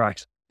RP?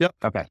 Correct. Yep.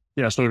 Okay.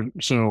 Yeah.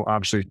 So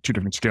obviously 2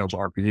 different scales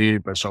of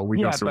RPE, but so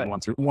we go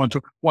through 1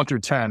 through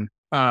 10.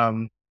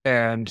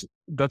 And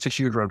that's a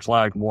huge red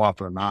flag more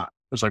often than not.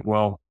 It's like,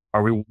 well,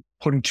 are we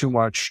putting too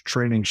much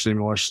training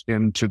stimulus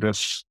into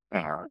this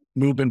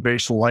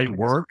movement-based light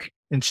work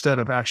instead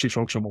of actually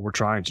focusing on what we're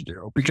trying to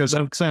do? Because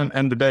at the end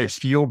of the day,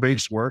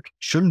 field-based work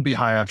shouldn't be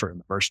high effort in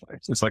the first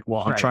place. It's like,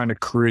 well, I'm trying to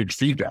create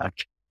feedback.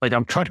 Like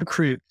I'm trying to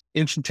create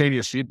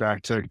instantaneous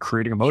feedback to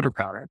creating a motor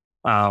pattern.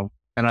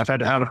 And I've had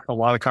to have a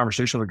lot of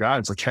conversations with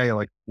guys like, hey,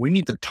 like we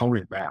need to tone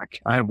it back.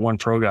 I have one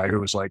pro guy who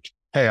was like,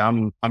 hey,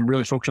 I'm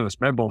really focused on this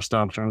med ball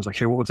stuff. And I was like,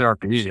 hey, what was the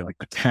RPE? Like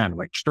a 10.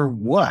 Like, sure,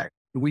 what?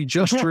 We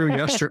just threw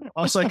yesterday.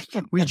 I was like,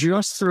 we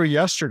just threw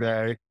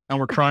yesterday and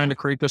we're trying to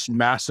create this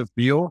massive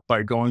feel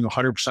by going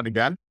 100%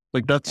 again.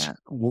 Like that's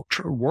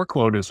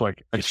workload is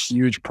like a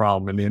huge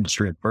problem in the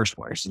industry in the first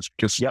place. It's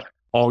because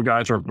all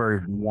guys are very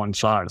one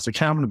side. It's like,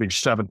 hey, I'm going to be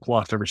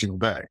 7+ every single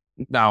day.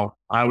 Now,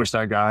 I was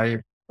that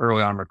guy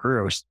early on in my career.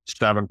 I was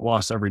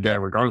 7+ every day,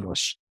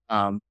 regardless.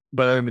 But at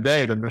the end of the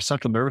day, the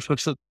central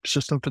nervous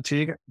system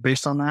fatigue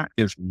based on that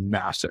is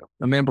massive.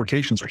 And the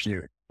implications are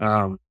huge.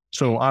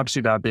 So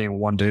obviously that being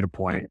one data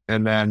point.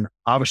 And then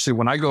obviously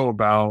when I go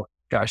about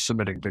guys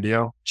submitting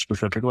video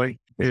specifically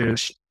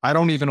is I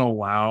don't even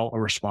allow a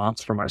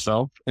response for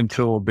myself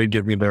until they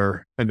give me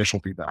their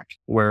initial feedback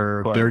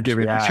where they're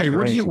giving, hey,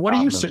 what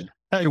do you say?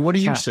 Hey, what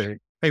do you say?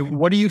 Hey,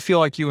 what do you feel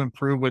like you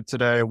improved with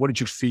today? What did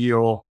you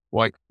feel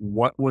like?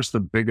 What was the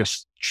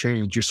biggest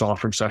change you saw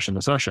from session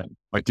to session?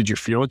 Like, did you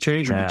feel a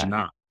change or did you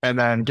not? And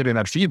then getting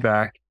that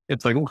feedback,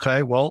 it's like,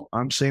 okay, well,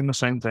 I'm seeing the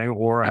same thing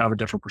or I have a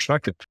different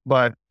perspective.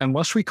 But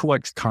unless we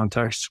collect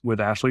context with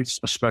athletes,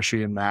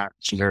 especially in that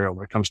scenario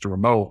when it comes to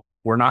remote,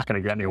 we're not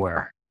going to get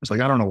anywhere. It's like,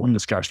 I don't know when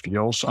this guy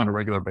feels on a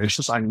regular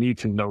basis. I need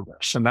to know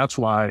this. And that's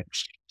why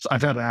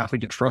I've had an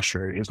athlete get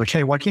frustrated. It's like,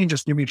 hey, why can't you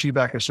just give me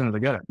feedback as soon as I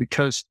get it?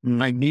 Because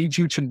I need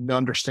you to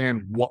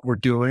understand what we're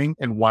doing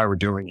and why we're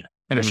doing it.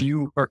 And if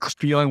you are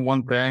feeling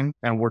one thing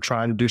and we're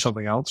trying to do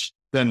something else,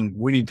 then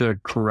we need to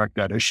correct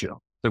that issue.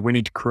 That we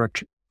need to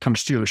come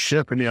steer the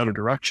ship in the other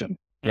direction.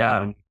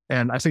 Yeah.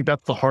 And I think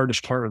that's the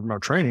hardest part of our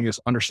training is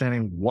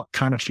understanding what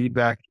kind of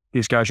feedback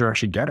these guys are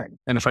actually getting.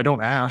 And if I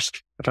don't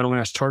ask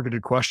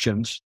targeted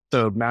questions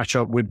to match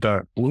up with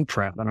the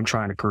blueprint that I'm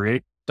trying to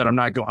create, that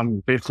I'm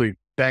basically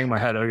banging my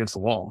head against the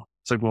wall.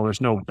 It's like, well, there's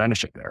no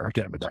benefit there at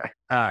the end of the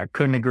day.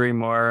 Couldn't agree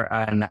more.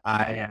 And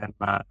I am,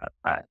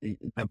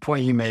 the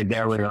point you made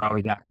there, where you're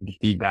always asking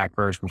feedback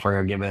first before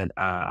you give it.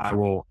 I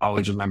will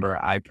always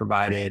remember I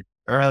provided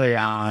early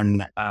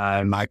on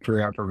my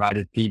career, I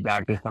provided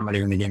feedback to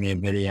somebody when they gave me a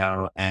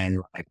video, and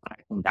like, I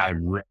think I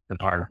ripped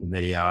apart the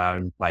video. I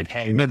was like,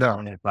 hey, and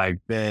it's like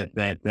this,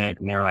 and they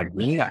were like,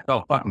 really? I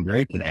felt fucking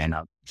great today. And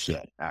I'm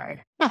shit. All right.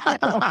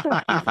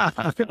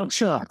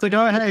 Sure. It's like,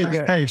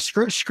 oh, hey,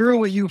 screw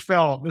what you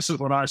felt. This is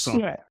what I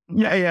saw.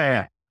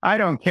 Yeah. I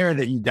don't care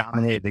that you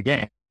dominated the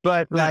game.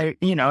 But like,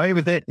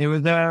 it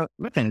was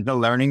a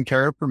learning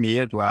curve for me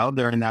as well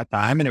during that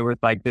time. And it was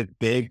like this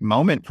big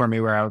moment for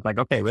me where I was like,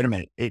 okay, wait a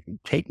minute,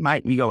 take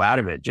my ego out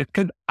of it. Just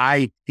because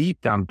I see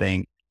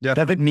something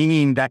doesn't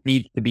mean that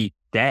needs to be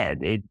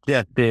said. It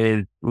just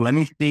is, let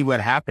me see what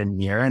happened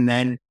here. And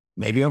then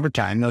maybe over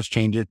time, those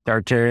changes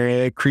start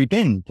to creep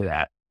into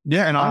that.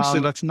 Yeah. And honestly,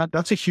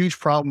 that's a huge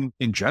problem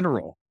in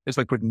general. It's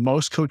like with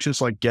most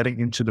coaches, like getting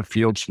into the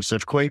field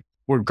specifically,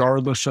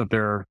 regardless of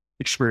their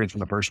experience in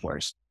the first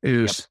place,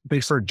 is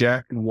they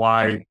forget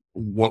what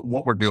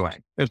we're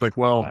doing. It's like,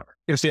 well,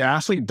 if the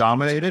athlete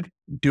dominated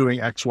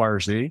doing X, Y, or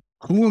Z,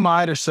 who am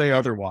I to say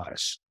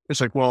otherwise? It's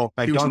like, well,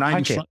 he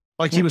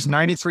was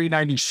 93,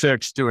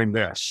 96 doing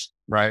this,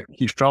 right?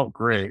 He felt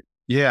great.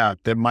 Yeah,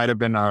 there might have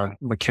been a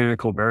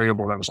mechanical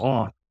variable that was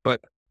off,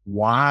 but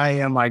why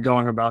am I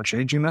going about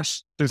changing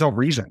this? There's no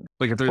reason.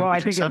 Like if there's,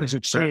 I think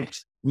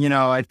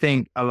I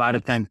think a lot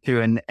of times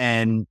too,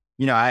 and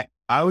I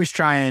always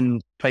try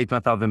and place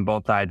myself in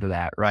both sides of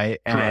that, right?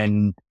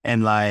 And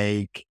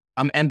like,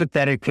 I'm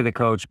empathetic to the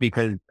coach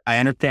because I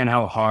understand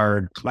how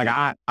hard, like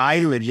I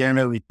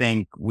legitimately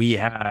think we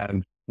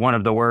have one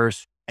of the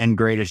worst and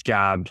greatest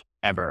jobs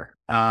ever.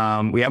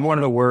 We have one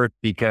of the worst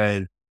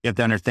because you have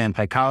to understand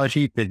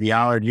psychology,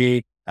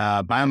 physiology,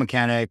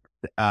 biomechanic,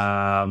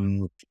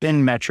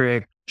 spin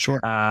metric. Sure.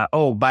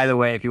 Oh, by the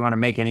way, if you want to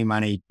make any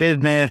money,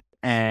 business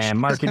and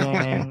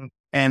marketing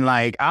and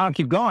like, I'll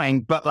keep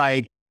going, but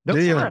like,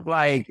 those aren't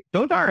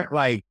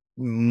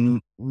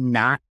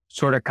not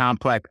sort of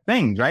complex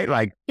things, right?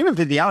 Like human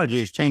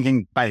physiology is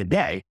changing by the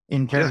day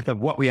in terms of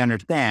what we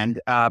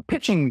understand.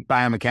 Pitching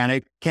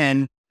biomechanic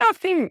can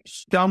seem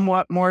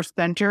somewhat more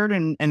centered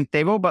and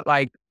stable, but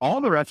like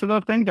all the rest of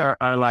those things are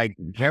like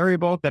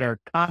variables that are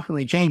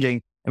constantly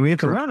changing, and we have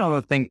to learn all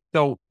those things.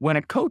 So when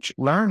a coach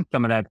learns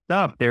some of that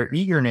stuff, their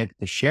eagerness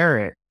to share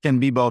it can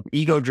be both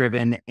ego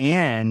driven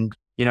and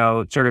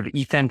sort of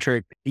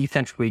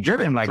eccentrically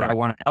driven. Like, I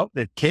want to help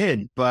this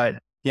kid, but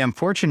the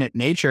unfortunate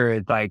nature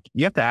is like,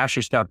 you have to ask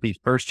yourself these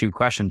first two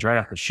questions right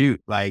off the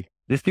shoot. Like,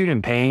 this dude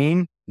in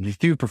pain, this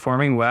dude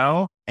performing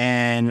well.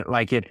 And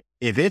like, if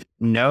it's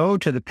no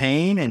to the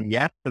pain and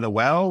yes to the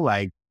well,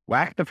 like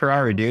whack the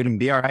Ferrari, dude, and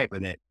be all right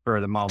with it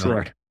for the moment.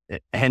 Correct.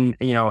 And,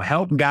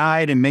 help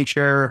guide and make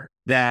sure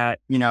that,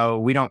 we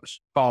don't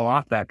fall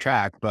off that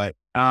track. But,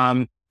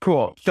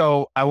 cool.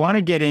 So I want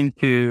to get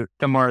into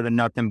some more of the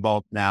nuts and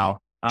bolts now.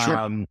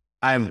 Sure.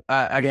 I've,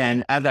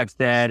 again, as I've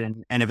said,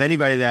 and if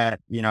anybody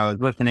that, is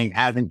listening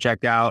hasn't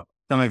checked out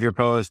some of your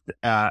posts,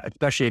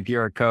 especially if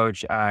you're a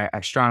coach, I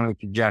strongly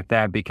suggest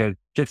that, because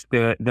just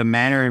the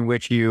manner in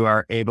which you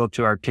are able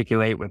to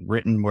articulate with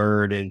written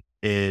word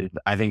is,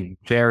 I think,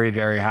 very,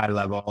 very high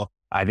level.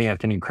 I think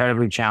that's an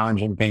incredibly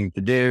challenging thing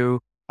to do.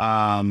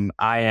 I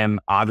am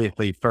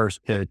obviously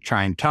first to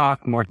try and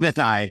talk more than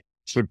I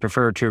would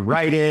prefer to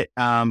write it.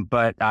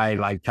 But I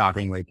like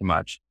talking way too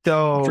much.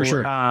 So, for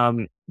sure.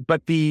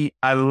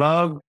 I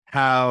love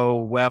how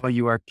well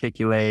you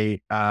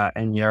articulate,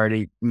 and you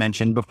already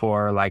mentioned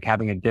before, like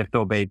having a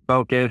distal based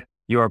focus,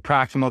 your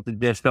proximal to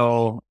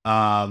distal,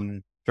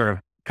 sort of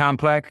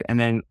complex. And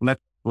then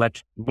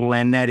let's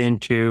blend that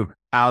into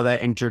how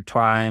that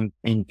intertwines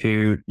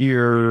into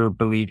your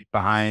belief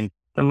behind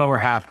the lower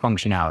half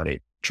functionality.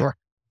 Sure.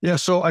 Yeah.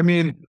 So, I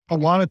mean, a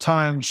lot of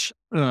times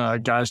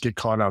guys get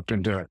caught up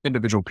into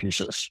individual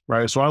pieces,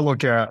 right? So I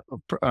look at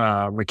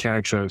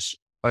mechanics as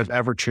an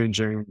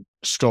ever-changing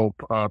scope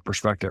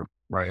perspective,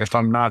 right? If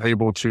I'm not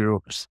able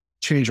to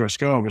change my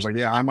scope, it's like,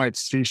 yeah, I might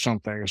see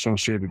something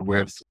associated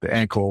with the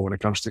ankle when it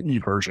comes to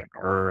eversion,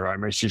 or I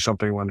may see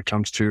something when it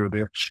comes to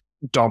the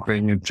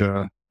dumping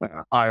into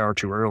IR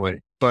too early.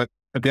 But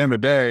at the end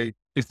of the day,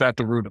 is that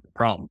the root of the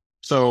problem?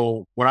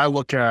 So when I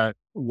look at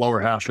lower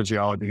half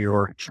physiology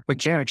or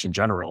mechanics in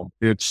general,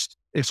 it's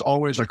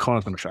always a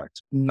cause and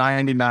effect.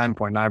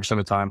 99.9% of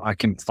the time, I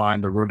can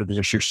find the root of the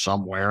issue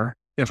somewhere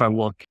if I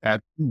look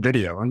at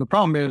video. And the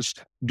problem is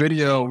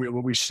video,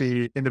 when we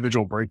see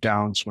individual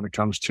breakdowns when it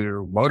comes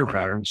to motor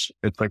patterns,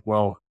 it's like,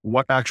 well,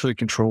 what actually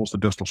controls the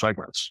distal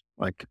segments?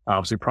 Like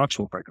obviously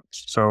proximal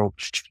segments. So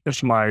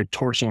if my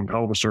torso and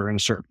pelvis are in a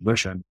certain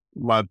position,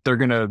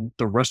 the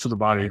rest of the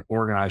body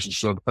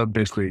organizes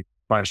basically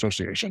by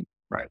association.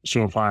 Right.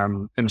 So if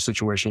I'm in a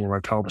situation where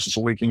my pelvis is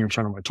leaking in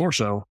front of my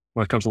torso,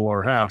 when it comes to the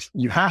lower half,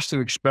 you have to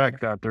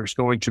expect that there's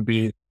going to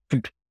be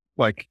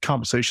like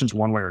compensations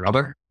one way or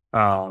another.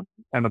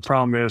 And the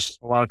problem is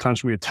a lot of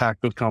times we attack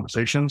those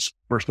compensations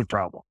versus the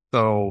problem.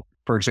 So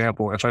for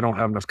example, if I don't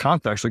have enough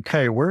context, like,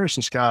 hey, where is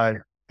this guy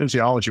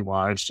physiology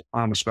wise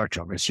on the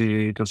spectrum? Does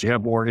he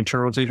have more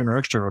internal rotation or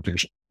external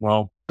rotation?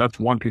 Well, that's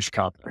one piece of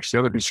context. The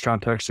other piece of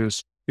context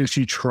is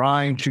he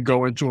trying to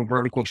go into a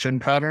vertical fin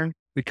pattern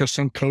because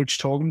some coach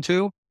told him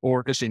to,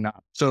 or is he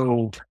not?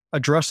 So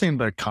addressing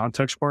the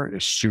context part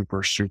is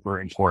super,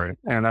 super important.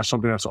 And that's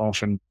something that's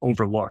often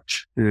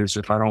overlooked is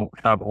if I don't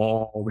have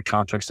all the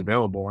context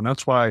available. And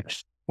that's why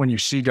when you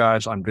see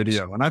guys on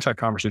video, and I've had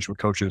conversations with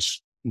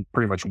coaches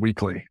pretty much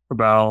weekly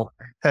about,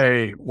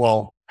 hey,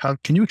 well, how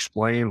can you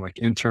explain like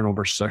internal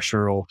versus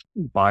external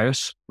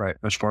bias, right?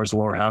 As far as the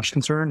lower half is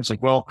concerned, it's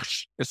like, well,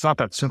 it's not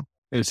that simple.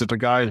 Is if a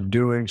guy is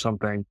doing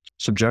something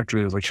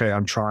subjectively, like, hey,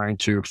 I'm trying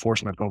to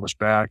force my pelvis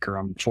back, or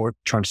I'm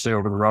trying to stay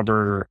over the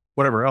rubber, or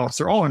whatever else,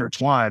 they're all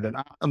intertwined. And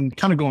I'm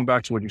kind of going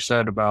back to what you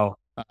said about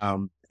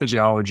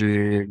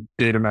physiology,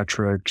 data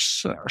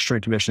metrics,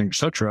 strength conditioning, et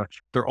cetera.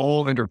 They're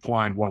all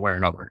intertwined one way or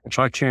another. If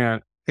I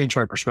can't change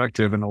my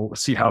perspective and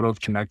see how those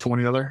connect to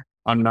one another,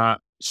 I'm not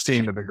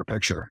seeing the bigger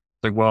picture.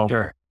 Like, well,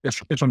 sure.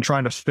 If I'm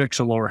trying to fix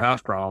a lower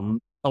half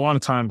problem, a lot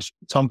of times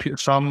some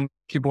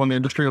people in the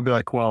industry will be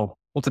like, well,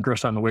 let's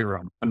address that in the weight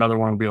room. Another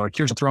one will be like,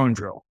 here's a throwing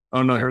drill.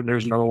 Oh no,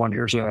 there's another one.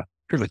 Here's a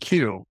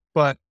cue.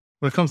 But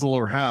when it comes to the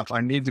lower half, I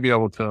need to be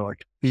able to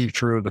like be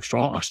through the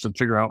frost and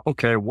figure out,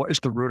 okay, what is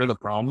the root of the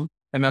problem?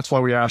 And that's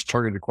why we ask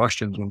targeted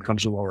questions when it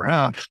comes to the lower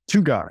half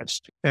to guys.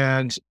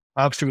 And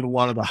obviously with a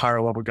lot of the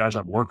higher level guys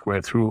I've worked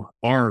with who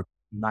are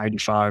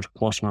 95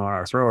 plus mile an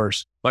hour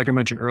throwers, like I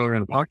mentioned earlier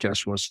in the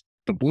podcast, was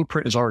the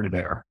blueprint is already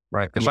there,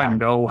 right? If I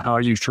know how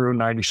you threw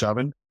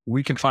 97,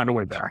 we can find a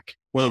way back,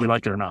 whether we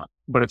like it or not.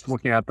 But it's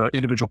looking at the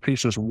individual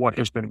pieces, what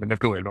has been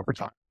manipulated over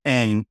time.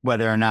 And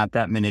whether or not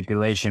that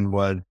manipulation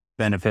was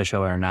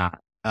beneficial or not.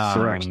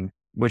 Correct.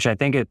 Which I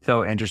think is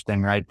so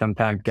interesting, right?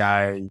 Sometimes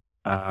guys,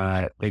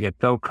 they get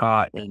so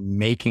caught in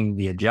making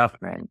the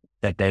adjustment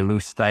that they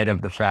lose sight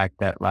of the fact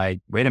that like,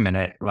 wait a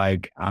minute,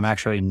 like I'm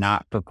actually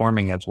not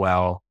performing as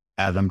well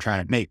as I'm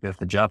trying to make this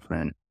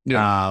adjustment.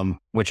 Yeah.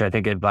 Which I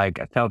think is like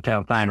a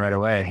telltale sign right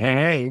away.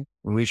 Hey,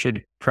 we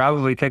should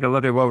probably take a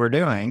look at what we're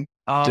doing.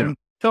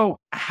 So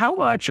how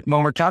much,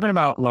 when we're talking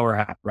about lower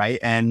half, right?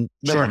 And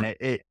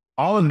listen,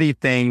 all of these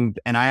things,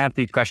 and I ask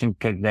these questions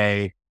because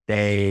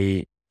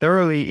they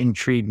thoroughly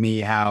intrigue me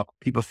how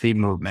people see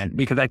movement,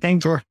 because I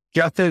think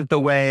just as the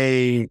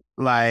way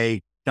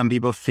like some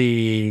people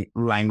see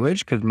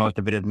language, because most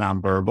of it is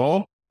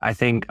nonverbal, I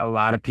think a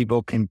lot of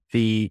people can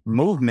see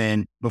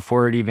movement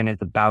before it even is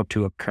about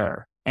to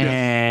occur. Yeah.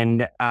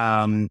 And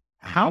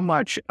how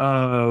much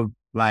of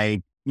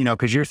like, you know,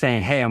 because you're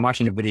saying, hey, I'm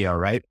watching a video,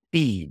 right?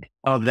 Speed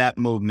of that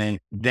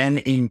movement then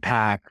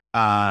impact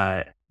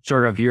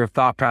sort of your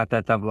thought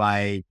process of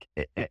like,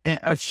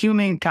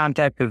 assuming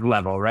context is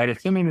level, right?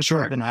 Assuming the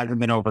person hasn't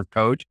been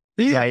overcoached,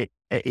 right?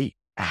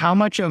 How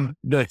much of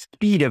the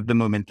speed of the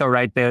movement, so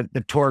right,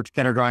 the torques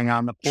that are going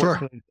on, the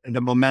forces,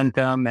 the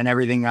momentum and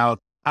everything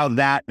else, how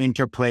that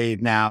interplays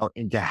now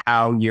into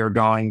how you're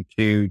going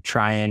to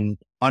try and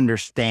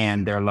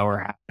understand their lower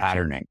half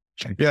patterning.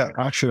 Yeah,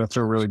 actually, that's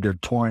a really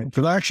good point.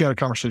 Because I actually had a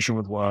conversation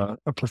with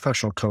a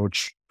professional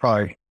coach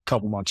probably a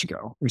couple months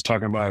ago. He was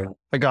talking about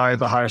a guy at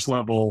the highest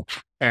level,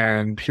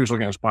 and he was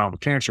looking at his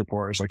biomechanics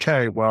report. He's like,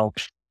 hey, well,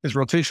 his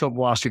rotational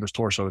velocity of his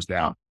torso is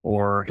down,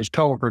 or his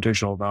pelvic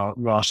rotational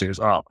velocity is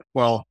up.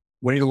 Well,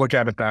 we need to look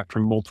at it that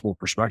from multiple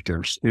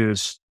perspectives.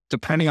 Is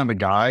depending on the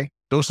guy,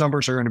 those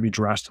numbers are going to be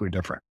drastically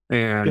different.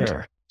 And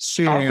up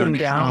and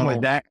down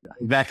with that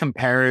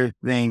comparing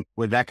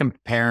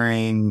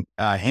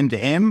him to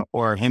him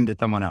or him to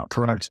someone else?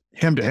 Correct.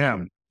 Him to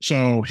him.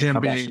 So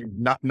him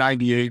being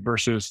 98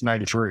 versus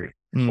 93.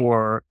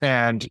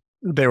 And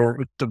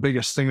the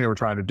biggest thing they were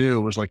trying to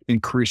do was like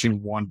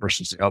increasing one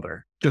versus the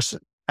other, just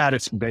at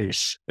its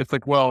base. It's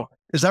like, well,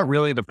 is that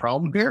really the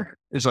problem here?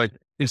 Is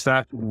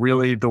that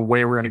really the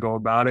way we're going to go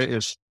about it?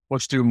 Is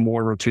let's do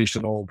more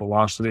rotational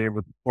velocity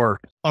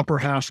or upper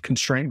half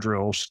constraint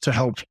drills to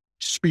help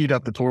speed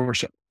up the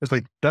torso. It's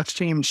like, that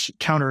seems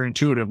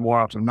counterintuitive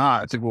more often than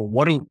not. It's like, well,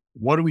 what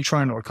are we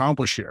trying to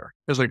accomplish here?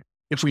 It's like,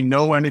 if we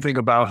know anything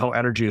about how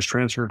energy is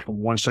transferred from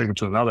one segment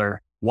to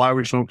another, why are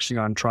we focusing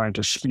on trying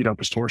to speed up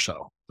his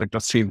torso? Like,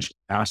 that seems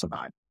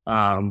asinine.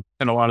 And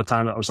a lot of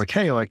times I was like,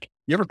 hey, like,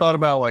 you ever thought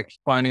about like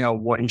finding out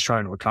what he's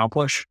trying to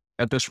accomplish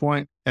at this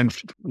point? And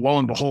lo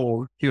and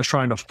behold, he was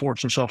trying to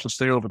force himself to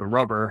stay over the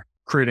rubber,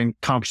 creating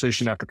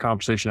compensation after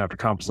compensation after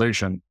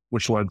compensation,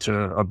 which led to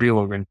a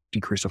Velo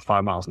decrease of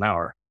 5 miles an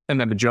hour. and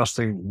then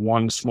adjusting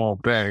one small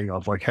thing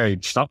of like, hey,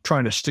 stop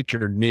trying to stick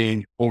your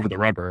knee over the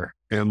rubber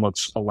and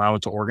let's allow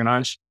it to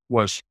organize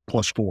was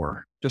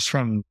 +4 just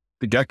from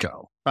the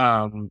get-go.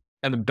 And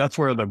that's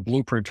where the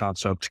blueprint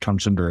concept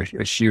comes into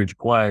a huge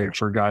play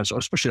for guys,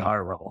 especially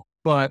higher level.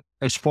 But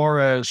as far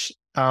as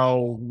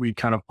how we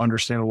kind of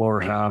understand the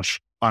lower half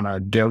on a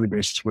daily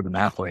basis with an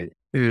athlete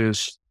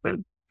is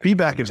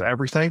feedback is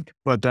everything,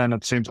 but then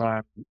at the same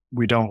time,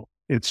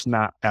 it's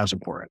not as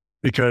important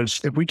because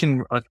if we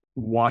can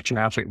watch an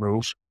athlete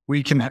move,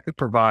 we can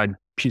provide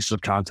pieces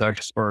of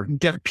context or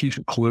get a piece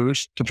of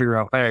clues to figure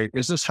out, hey,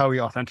 is this how he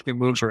authentically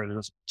moves or it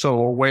is? So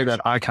a way that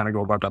I kind of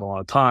go about that a lot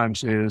of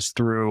times is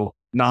through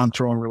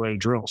non-throwing related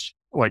drills,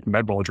 like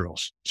med ball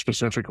drills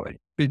specifically.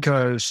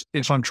 Because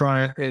if I'm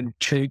trying and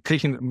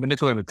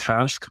manipulating the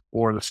task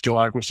or the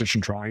skill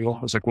acquisition triangle,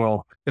 it's like,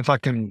 well, if I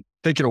can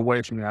take it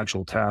away from the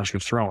actual task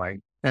of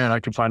throwing and I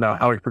can find out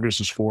how he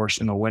produces force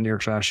in a linear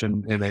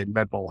fashion in a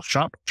med ball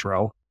shot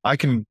throw, I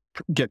can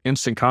get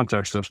instant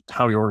context of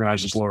how he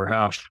organizes lower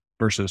half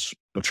versus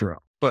the throw.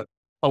 But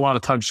a lot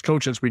of times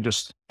coaches, we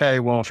just, hey,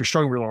 well, if you're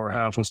struggling with lower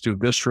half, let's do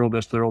this drill,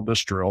 this drill,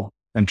 this drill,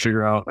 and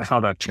figure out how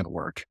that's going to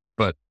work.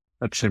 But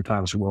at the same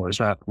time as well, is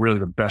that really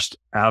the best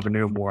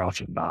avenue more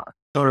often than not?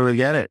 Totally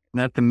get it.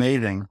 That's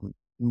amazing.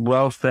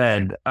 Well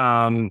said.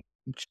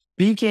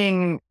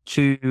 Speaking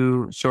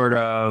to sort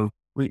of,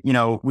 we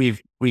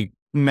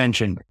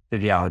mentioned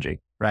physiology,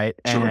 right?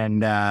 Sure.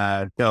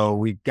 And so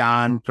we've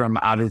gone from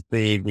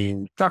obviously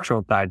the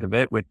structural side of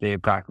it with the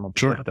proximal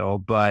pistol,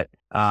 but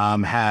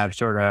have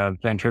sort of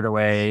ventured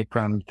away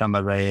from some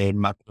of the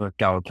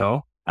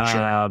musculoskeletal.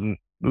 Sure.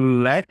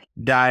 Let's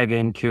dive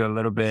into a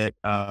little bit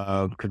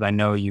of, because I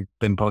know you've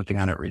been posting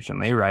on it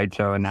recently, right?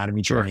 So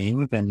anatomy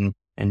trainings and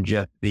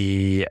just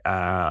the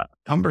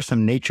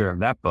cumbersome nature of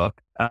that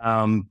book.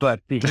 But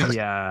the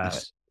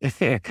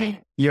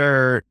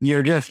your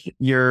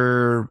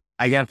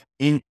I guess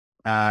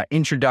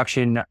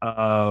introduction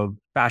of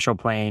fascial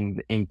planes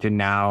into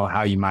now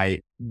how you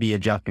might be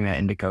adjusting that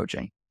into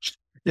coaching.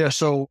 Yeah.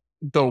 So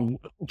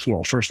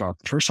first off,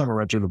 the first time I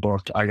read through the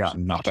book, I got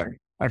nothing.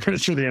 I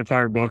read through the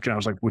entire book and I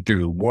was like, well,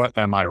 dude, what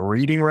am I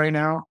reading right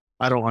now?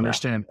 I don't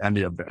understand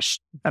any of this.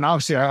 And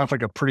obviously I have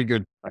like a pretty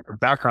good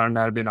background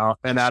in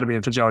anatomy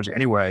and physiology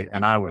anyway.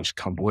 And I was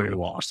completely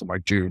lost. I'm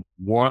like, dude,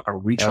 what are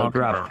we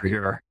talking about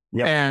here?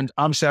 Yep. And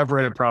honestly, I've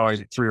read it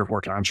probably 3 or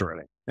 4 times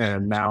already.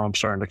 And now I'm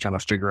starting to kind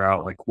of figure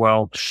out like,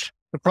 well,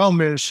 the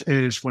problem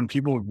is when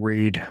people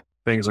read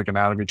things like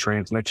anatomy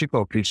trains and they take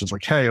little pieces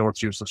like, hey,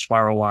 let's use the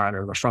spiral line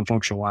or the front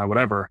functional line,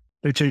 whatever.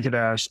 They take it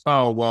as,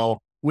 oh,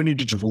 well, we need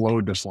to just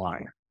load this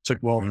line. It's like,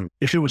 well,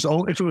 if it was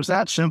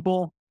that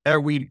simple,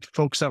 we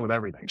focus that with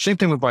everything. Same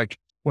thing with like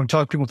when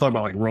people talk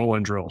about like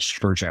roll-in drills,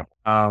 for example.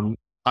 I'm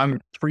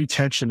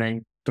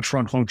pre-tensioning the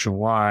front functional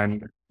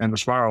line and the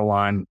spiral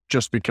line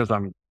just because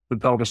the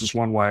pelvis is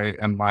one way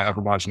and my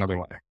upper body's another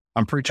way.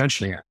 I'm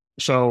pre-tensioning it.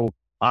 So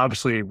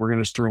obviously we're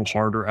going to throw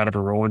harder out of a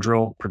roll-in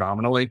drill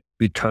predominantly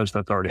because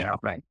that's already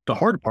happening. The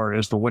hard part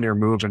is the linear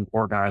move and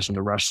organize and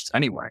the rest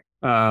anyway.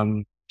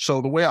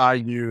 So the way I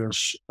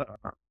use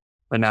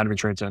anatomy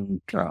trains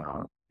and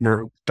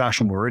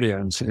fascial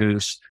meridians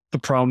is to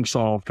problem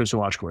solve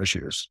physiological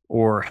issues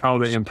or how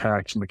they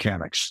impact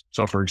mechanics.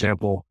 So for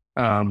example,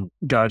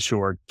 guys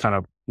who are kind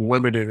of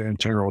limited in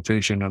integral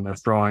rotation and they're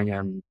throwing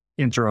in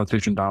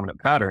inter-rotation dominant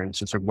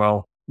patterns, it's like,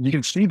 well, you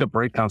can see the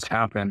breakdowns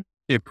happen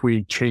if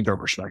we change our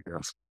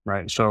perspective,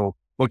 right? So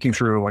looking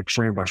through like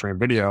frame by frame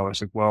video,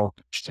 it's like, well,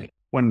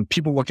 when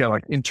people look at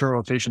like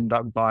inter-rotation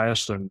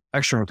bias and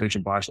external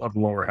rotation bias of the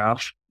lower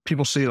half,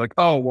 people see like,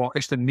 oh, well,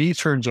 if the knee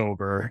turns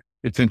over,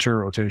 it's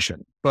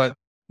inter-rotation. But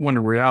when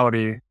in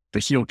reality, the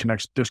heel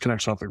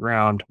disconnects off the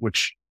ground,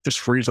 which just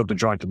frees up the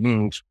joint to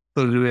move.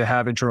 So do they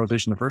have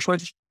inter-rotation in the first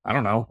place? I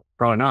don't know.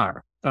 Probably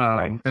not.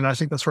 And I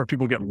think that's where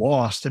people get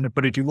lost in it.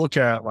 But if you look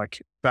at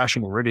like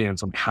fascial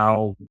meridians and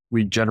how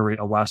we generate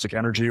elastic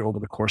energy over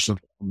the course of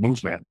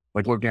movement,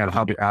 like looking at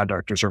how the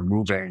adductors are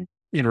moving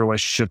in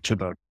relationship to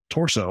the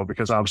torso,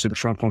 because obviously the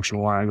front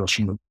functional line goes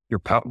from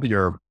your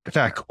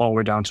neck all the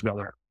way down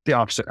to the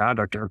opposite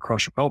adductor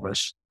across your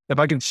pelvis. If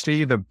I can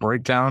see the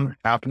breakdown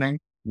happening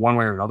one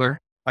way or another,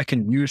 I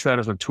can use that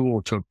as a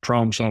tool to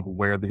problem solve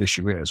where the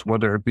issue is,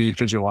 whether it be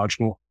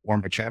physiological or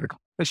mechanical.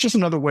 It's just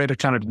another way to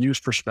kind of use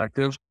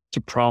perspective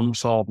to problem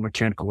solve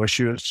mechanical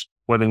issues,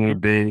 whether they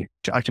be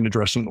I can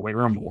address them in the weight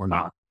room or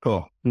not.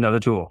 Cool. Another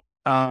tool.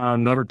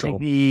 Another tool.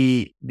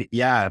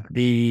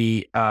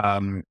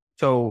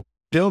 So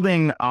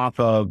building off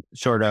of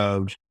sort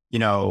of,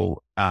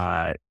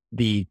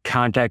 the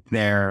context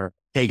there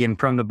taken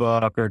from the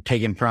book or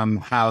taken from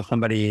how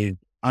somebody's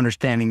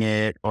understanding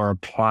it or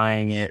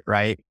applying it,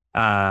 right?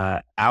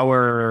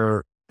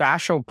 Our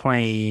fascial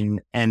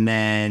plane and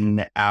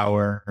then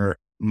our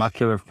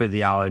muscular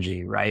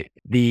physiology, right?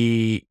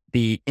 The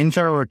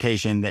internal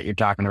rotation that you're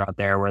talking about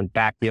there where the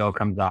back heel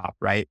comes off,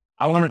 right?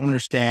 I want to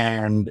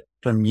understand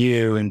from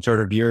you and sort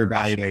of your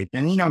evaluation,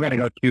 and got to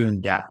go too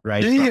in depth,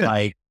 right? Yeah. But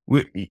like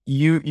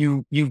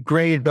you've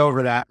grazed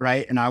over that,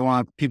 right? And I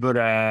want people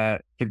to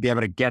be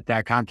able to get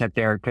that concept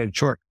there. Cause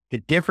the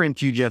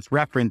difference you just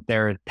referenced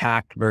there is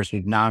packed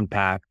versus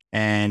non-packed,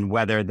 and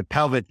whether the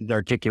pelvis is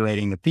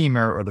articulating the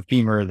femur or the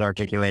femur is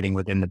articulating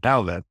within the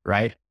pelvis,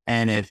 right?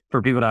 And if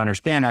for people to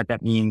understand that,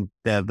 that means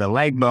the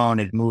leg bone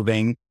is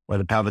moving or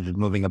the pelvis is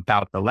moving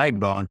about the leg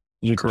bone.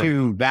 You have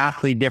two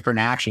vastly different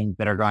actions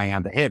that are going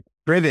on the hip,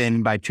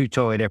 driven by two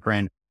totally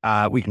different,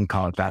 we can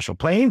call it fascial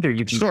planes, or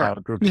you can call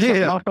it groups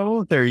of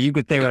muscles, or you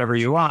could say whatever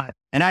you want.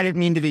 And I didn't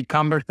mean to be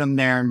cumbersome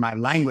there in my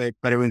language,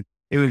 but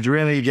it was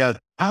really just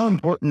how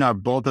important are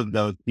both of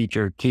those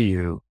features to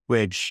you,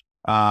 which,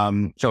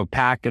 so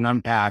packed and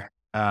unpacked,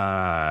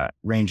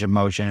 range of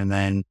motion. And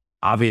then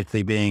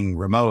obviously being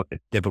remote,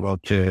 it's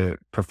difficult to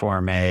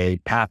perform a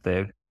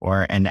passive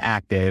or an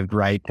active,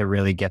 right? To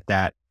really get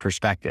that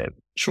perspective.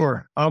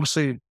 Sure.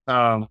 Obviously,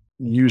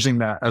 using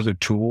that as a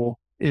tool,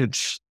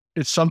 it's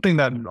something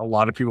that a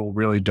lot of people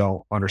really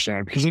don't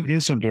understand because it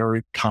is a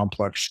very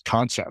complex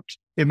concept.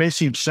 It may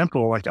seem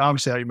simple, like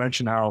obviously how you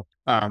mentioned how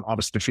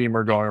obviously the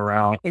femur going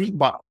around,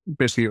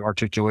 basically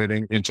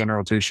articulating internal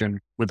rotation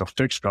with a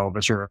fixed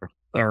pelvis or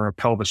a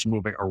pelvis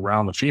moving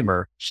around the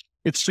femur.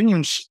 It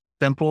seems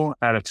simple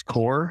at its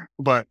core,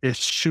 but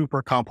it's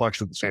super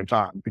complex at the same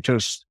time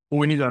because what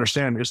we need to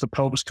understand is the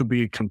pelvis could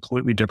be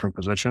completely different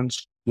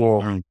positions,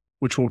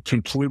 which will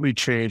completely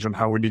change on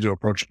how we need to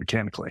approach it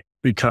mechanically.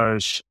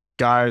 Because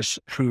guys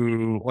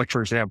who, like,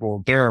 for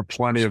example, there are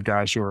plenty of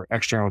guys who are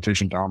external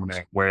rotation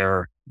dominant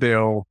where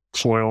they'll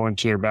coil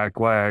into their back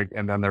leg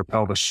and then their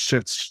pelvis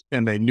sits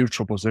in a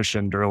neutral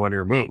position during a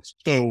linear move.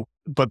 So,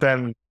 but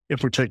then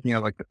if we're taking it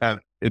like at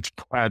its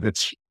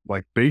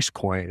like base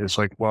point, it's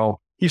like, well,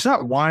 he's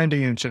not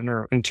winding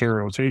into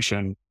interior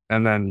rotation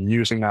and then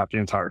using that the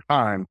entire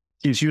time.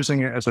 He's using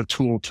it as a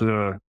tool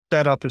to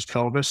set up his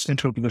pelvis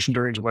into a position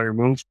during his linear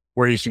move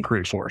where he can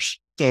create force.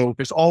 So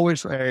it's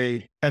always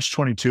a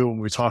S22 when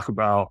we talk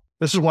about,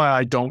 this is why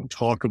I don't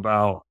talk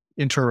about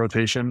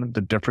interrotation,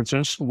 the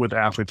differences with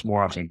athletes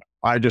more often.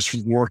 I just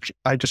work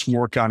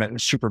on it in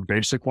super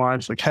basic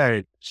wise. Like,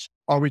 hey,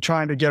 are we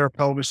trying to get our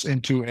pelvis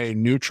into a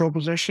neutral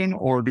position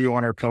or do you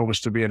want our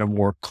pelvis to be in a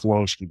more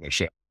closed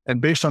position?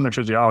 And based on their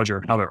physiology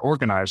or how they're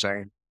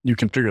organizing, you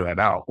can figure that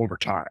out over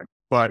time.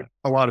 But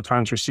a lot of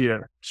times we see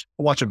it,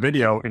 watch a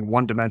video in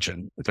one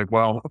dimension. It's like,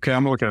 well, okay,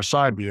 I'm gonna look at a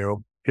side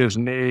view. His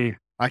knee,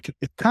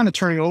 it's kind of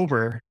turning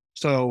over.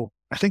 So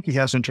I think he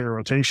has internal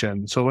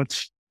rotation. So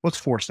let's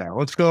force that.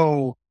 Let's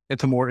go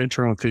into more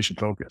internal rotation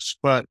focus.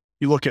 But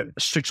you look at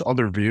 6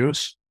 other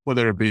views,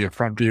 whether it be a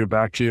front view,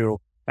 back view,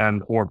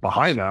 or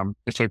behind them,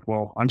 it's like,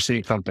 well, I'm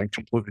seeing something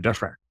completely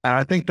different. And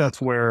I think that's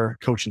where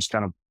coaches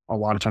kind of a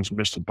lot of times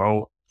miss the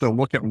boat. They'll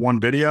look at one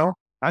video.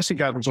 I see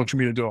guys on social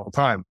media do it all the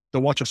time.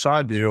 They'll watch a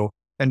side view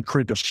and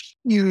create this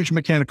huge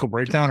mechanical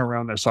breakdown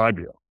around that side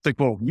view. It's like,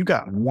 well, you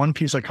got one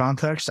piece of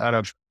context out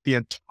of the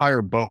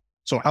entire boat.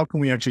 So how can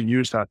we actually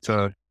use that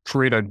to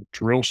create a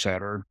drill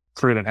set or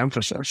create an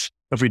emphasis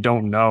if we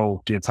don't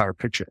know the entire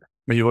picture? I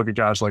mean, you look at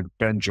guys like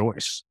Ben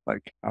Joyce,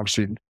 like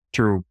obviously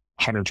through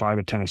 105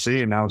 at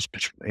Tennessee, and now he's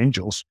pitching for the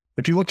Angels.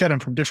 If you look at him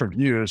from different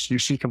views, you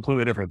see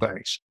completely different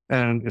things.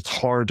 And it's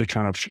hard to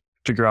kind of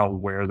figure out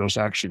where those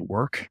actually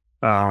work.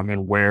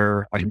 And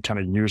where I can kind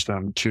of use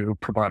them to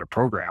provide a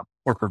program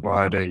or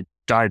provide a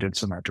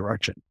guidance in that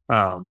direction.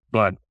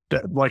 But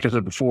like I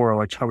said before,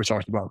 like how we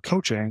talked about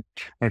coaching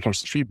when it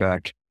comes to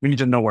feedback, we need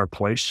to know our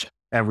place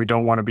and we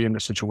don't want to be in a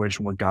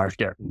situation where guys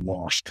get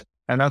lost.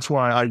 And that's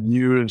why I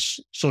use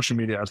social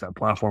media as that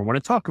platform. When I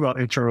talk about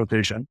internal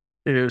rotation,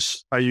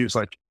 I use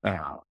like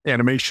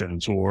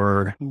animations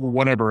or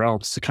whatever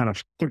else to kind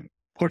of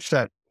push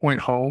that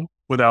point home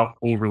without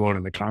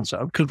overloading the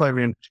concept. Because I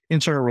mean,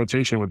 internal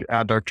rotation with the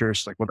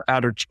adductors, like with the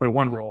adductors play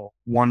one role,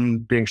 one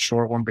being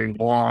short, one being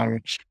long,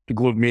 the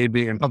glute med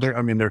being another.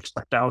 I mean, there's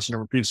 1,000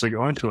 repeats that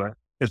go into it.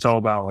 It's all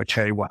about like,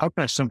 hey, well, how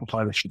can I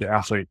simplify this to the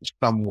athlete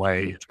some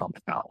way,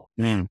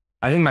 somehow?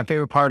 I think my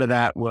favorite part of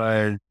that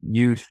was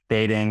you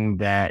stating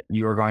that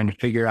you were going to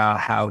figure out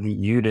how he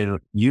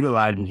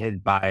utilizing his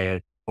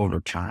bias over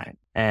time.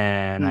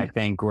 And I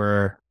think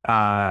we're,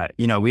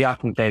 we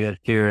often say this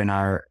too in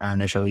our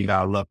initial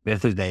eval, look,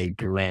 this is a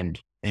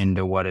glimpse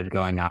into what is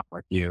going on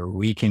with you.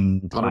 We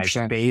can, like,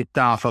 based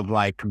off of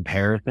like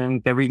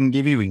comparisons that we can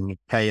give you, we can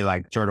tell you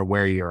like sort of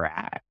where you're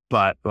at.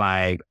 But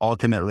like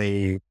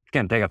ultimately, it's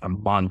going to take us a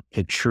month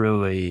to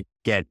truly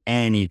get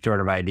any sort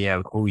of idea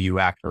of who you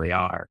actually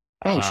are.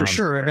 Oh, for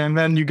sure. And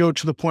then you go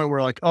to the point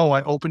where like, oh,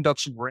 I opened up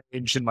some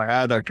range in my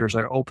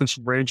adductors. I opened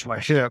some range in my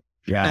hip.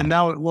 Yeah. And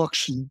now it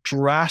looks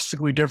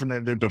drastically different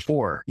than it did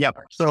before. Yep.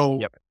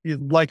 So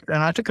and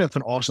I think that's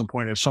an awesome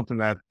point. It's something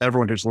that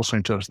everyone who's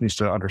listening to us needs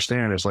to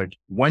understand is like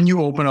when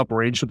you open up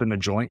range within the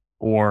joint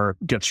or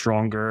get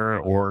stronger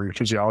or your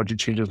physiology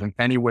changes in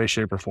any way,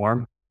 shape or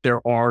form,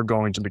 there are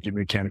going to be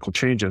mechanical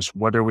changes,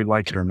 whether we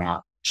like it or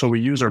not. So we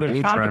use our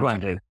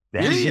consequences.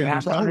 You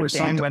have to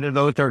understand whether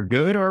those are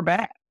good or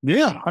bad.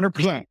 Yeah,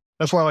 100%.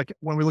 That's why, like,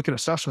 when we look at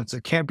assessments,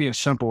 it can't be as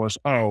simple as,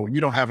 oh, you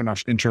don't have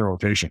enough internal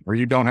rotation or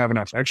you don't have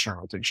enough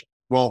external rotation.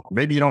 Well,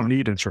 maybe you don't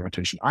need internal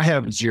rotation. I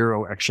have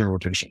 0 external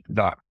rotation.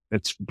 Done.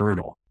 It's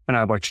brutal. And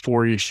I have like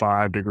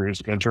 45 degrees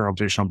of internal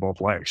rotation on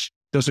both legs.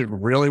 Does it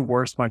really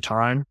worth my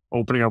time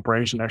opening up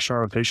range and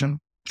external rotation?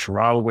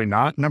 Probably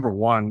not. Number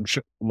one,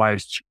 my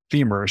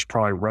femur is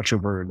probably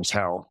retroverted as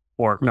hell,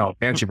 or no,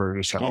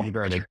 anteverted as hell.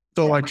 Anteverted.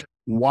 So like,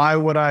 why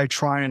would I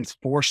try and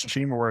force the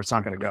femur where it's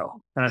not going to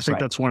go? And I think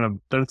that's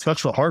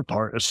that's the hard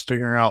part, is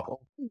figuring out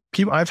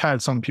people. I've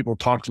had some people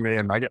talk to me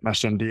and I get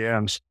messaged in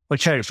DMs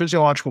like, hey,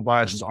 physiological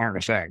biases aren't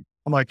a thing.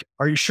 I'm like,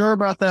 are you sure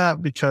about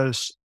that?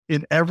 Because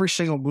in every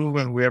single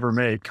movement we ever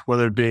make,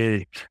 whether it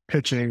be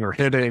pitching or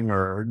hitting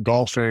or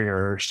golfing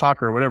or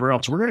soccer or whatever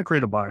else, we're going to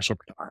create a bias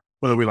over time,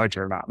 whether we like it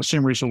or not. The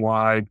same reason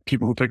why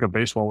people who pick up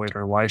baseball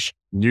later in life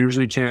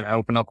usually can't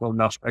open up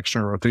enough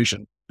external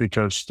rotation,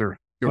 because they're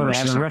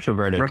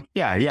retroverted.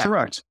 Yeah.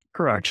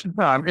 Correct.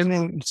 And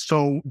then,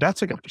 so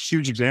that's like a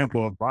huge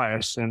example of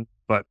bias.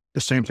 But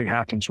the same thing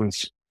happens with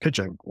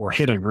pitching or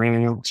hitting or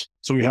anything else.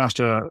 So we have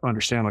to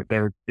understand like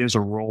there is a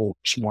role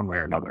one way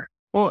or another.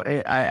 Well,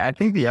 I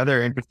think the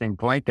other interesting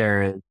point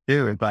there is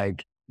too, is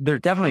like,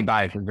 there's definitely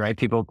biases, right?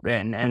 People,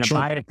 and a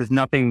bias is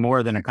nothing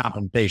more than a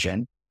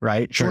compensation,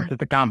 right? Sure. It's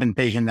the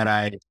compensation that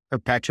I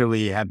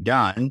perpetually have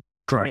done.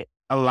 Correct.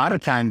 A lot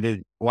of times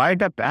is, why is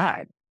that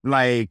bad?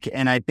 Like,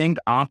 and I think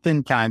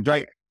oftentimes,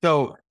 right?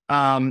 So,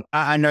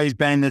 I know he's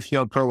been in this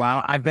field for a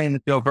while. I've been in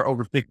the field for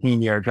over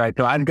 15 years, right?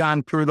 So I've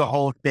gone through the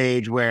whole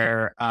stage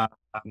where,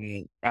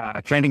 strength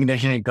and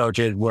conditioning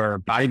coaches were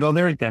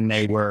bodybuilders, then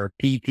they were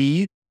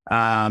PTs.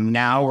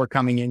 Now we're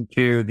coming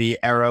into the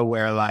era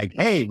where like,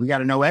 hey, we got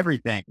to know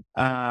everything.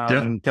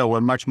 So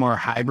we're much more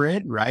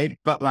hybrid, right?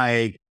 But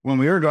like when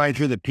we were going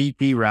through the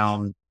PT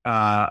realm,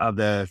 of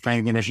the strength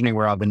and conditioning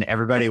world, and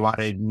everybody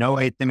wanted no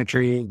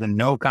asymmetries and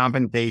no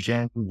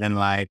compensations. And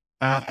like,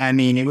 I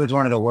mean, it was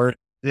one of the worst.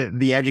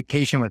 The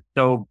education was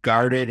so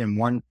guarded and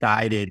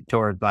one-sided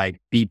towards like,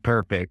 be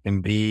perfect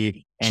and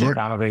be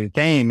anatomically the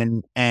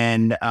same.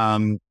 And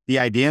the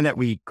idea that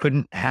we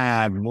couldn't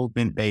have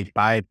movement-based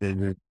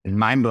biases is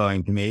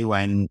mind-blowing to me,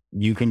 when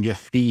you can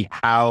just see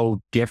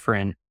how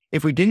different.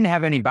 If we didn't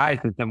have any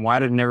biases, then why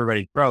didn't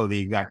everybody throw the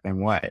exact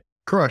same way?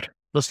 Correct.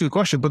 That's a good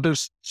question. But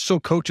there's still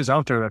coaches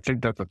out there that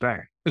think that's the thing.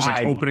 It's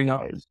like opening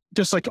up.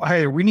 Just like,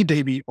 hey, we need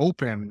to be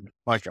open.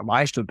 Like,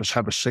 I should just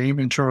have the same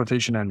internal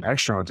rotation and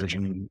external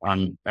rotation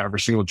on every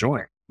single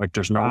joint. Like,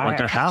 there's no, I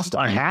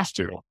have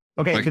to.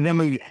 Okay, like, so then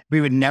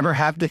we would never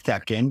have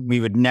deception. We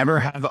would never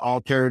have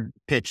altered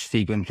pitch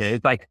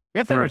sequences. Like, you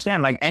have to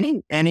understand, like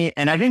any,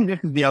 and I think this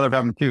is the other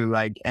problem too.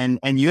 Like, and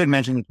you had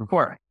mentioned this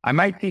before. I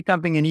might see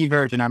something in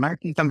eversion, I might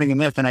see something in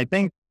this, and I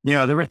think,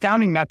 the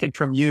resounding message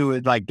from you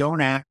is like,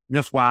 don't act,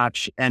 just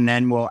watch, and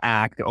then we'll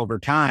act over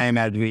time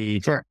as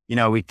we,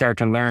 we start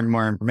to learn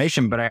more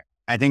information. But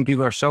I think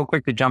people are so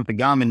quick to jump the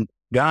gun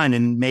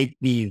and make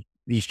these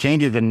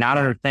changes and not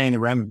understanding the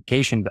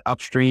ramifications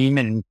upstream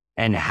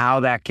and how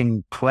that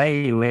can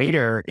play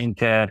later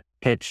into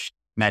pitch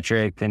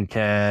metrics,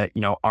 into,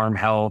 arm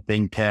health,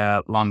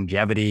 into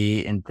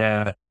longevity,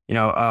 into,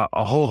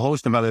 a whole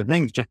host of other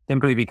things, just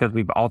simply because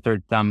we've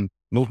altered some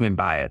movement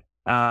bias.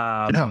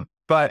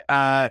 But,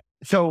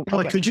 so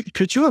like,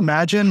 could you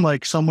imagine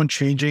like someone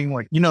changing,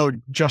 like,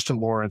 Justin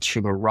Lawrence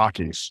for the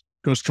Rockies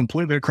goes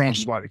completely across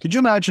his body. Could you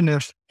imagine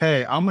if,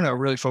 hey, I'm going to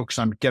really focus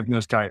on getting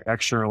this guy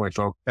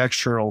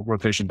external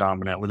rotation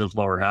dominant with his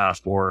lower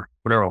half or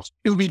whatever else?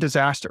 It would be a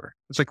disaster.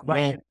 It's like,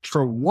 well,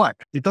 for what?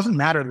 It doesn't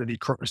matter that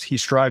he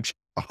strives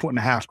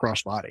 1.5 foot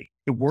cross body.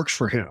 It works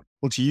for him.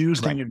 Let's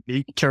use the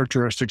unique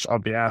characteristics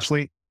of the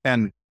athlete.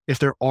 And if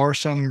there are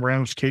some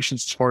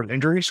ramifications as far as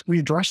injuries, we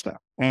address them.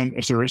 And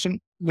if there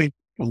isn't, we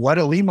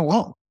leave him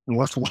alone and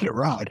let's let it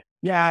ride.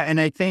 Yeah. And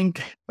I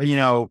think,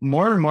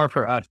 more and more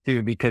for us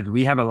too, because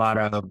we have a lot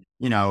of,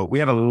 we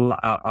have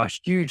a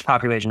huge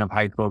population of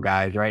high school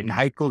guys, right? And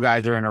high school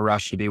guys are in a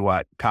rush to be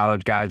what?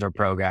 College guys or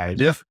pro guys.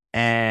 Yeah.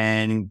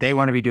 And they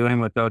want to be doing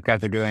what those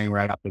guys are doing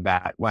right off the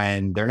bat,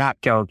 when they're not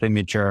skilled and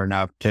mature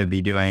enough to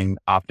be doing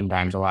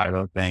oftentimes a lot of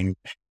those things.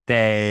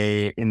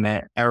 They, in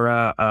the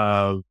era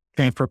of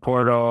transfer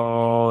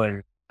portal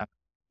and,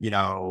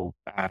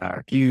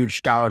 huge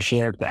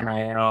scholarships,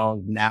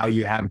 NIL, now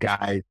you have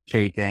guys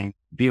chasing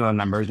Velo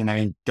numbers. And I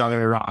mean, don't get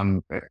me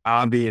wrong,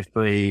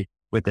 obviously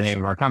with the name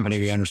of our company,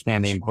 we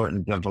understand the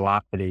importance of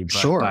velocity,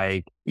 but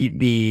like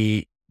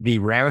the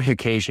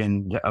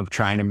ramifications of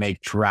trying to make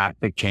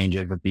drastic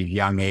changes at these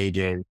young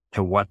ages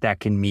to what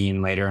that can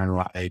mean later in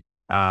life,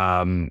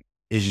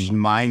 is just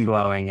mind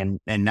blowing.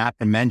 And not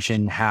to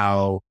mention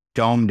how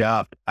domed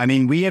up. I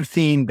mean, we have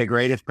seen the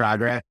greatest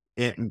progress,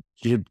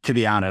 to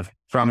be honest,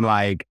 from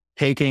like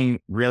taking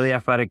really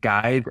athletic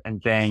guys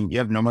and saying, you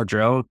have no more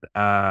drills.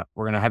 We're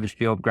going to have you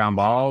field ground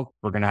balls.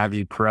 We're going to have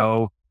you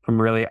throw from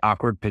really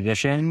awkward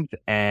positions.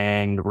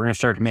 And we're going to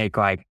start to make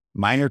like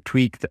minor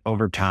tweaks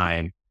over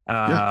time.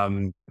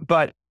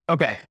 But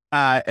okay.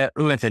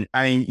 Listen,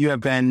 I mean, you have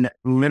been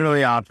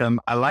literally awesome.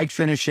 I like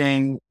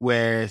finishing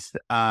with,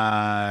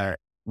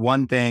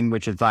 one thing,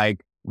 which is like,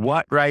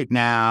 what right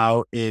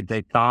now is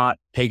a thought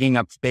taking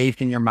up space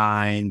in your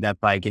mind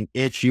that's like an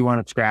itch you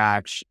want to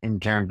scratch in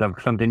terms of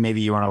something maybe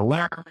you want to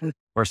learn,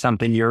 or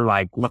something you're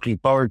like looking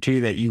forward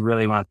to that you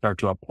really want to start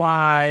to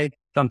apply,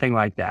 something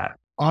like that?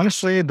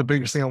 Honestly, the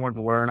biggest thing I wanted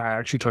to learn, I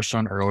actually touched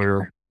on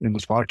earlier in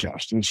this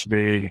podcast, is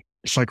the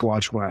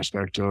psychological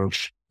aspect of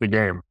the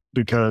game.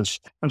 Because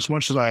as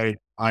much as I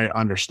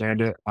understand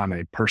it on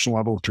a personal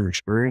level through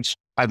experience,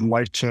 I'd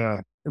like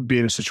to be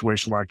in a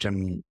situation where I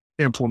can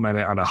implement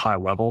it on a high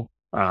level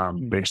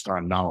based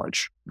on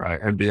knowledge,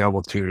 right? And be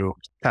able to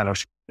kind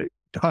of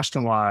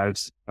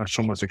customize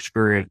someone's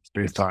experience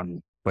based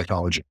on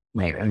psychology,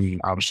 right?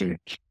 And obviously,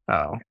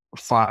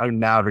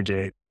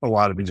 navigate a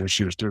lot of these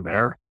issues through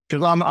there.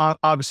 Because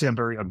I'm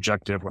very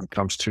objective when it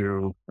comes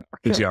to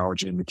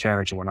physiology and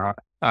mechanics and whatnot.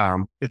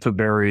 It's a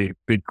very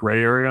big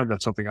gray area.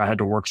 That's something I had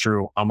to work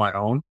through on my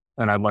own.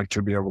 And I'd like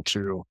to be able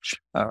to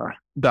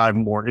dive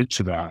more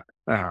into that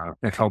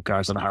and help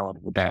guys at a high level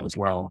with that as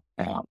well.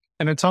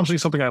 And it's honestly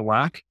something I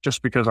lack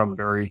just because I'm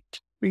very,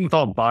 being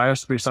called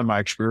biased based on my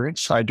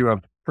experience. I do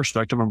have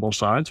perspective on both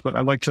sides, but I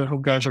like to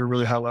help guys at a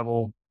really high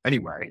level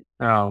anyway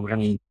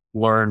and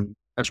learn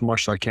as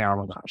much as I can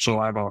on that. So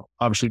I've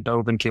obviously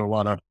dove into a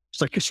lot of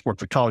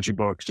sports psychology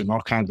books and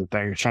all kinds of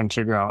things, trying to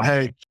figure out,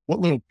 hey, what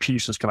little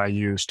pieces can I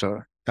use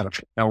to kind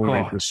of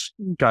elevate this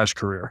guy's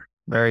career?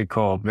 Very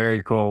cool.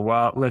 Very cool.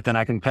 Well, listen,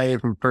 I can tell you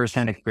from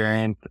firsthand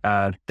experience,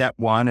 step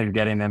one is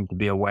getting them to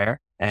be aware.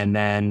 And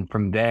then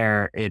from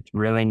there, it's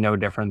really no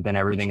different than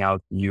everything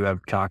else you have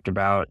talked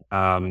about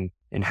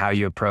in how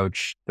you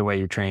approach the way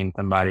you train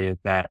somebody, is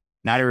that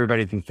not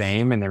everybody's the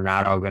same and they're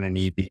not all going to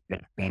need the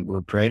same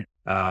blueprint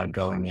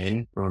going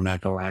in from a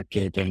mental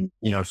landscape. And,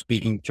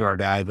 speaking to our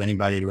guys,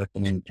 anybody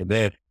listening to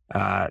this,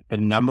 the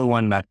number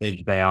one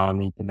message they all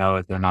need to know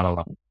is they're not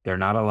alone. They're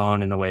not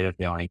alone in the way they're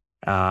feeling.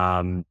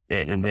 And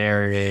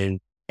there is,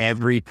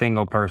 every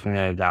single person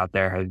that is out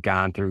there has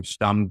gone through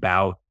some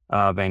bout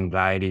of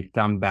anxiety,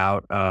 some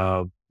bout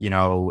of,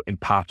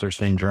 imposter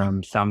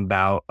syndrome, some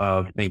bout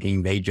of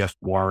thinking they just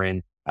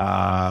weren't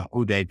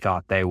who they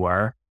thought they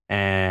were.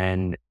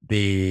 And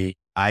the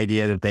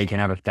idea that they can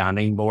have a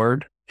sounding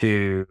board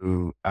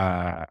to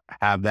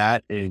have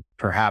that is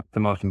perhaps the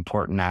most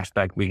important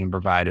aspect we can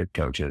provide as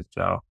coaches.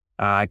 So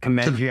I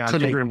commend you on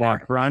taking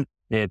that front.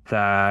 It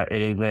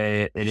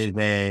is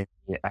a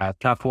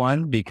tough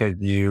one because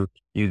you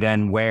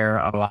then wear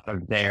a lot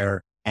of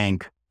their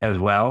ink as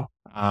well.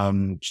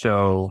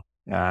 So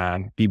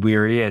be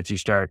weary as you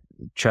start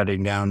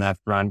shutting down that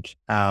front.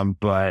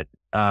 But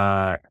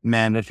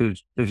man, this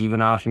is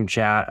an awesome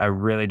chat. I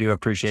really do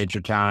appreciate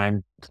your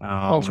time.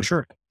 For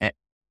sure.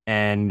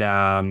 And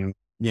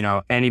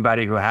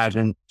anybody who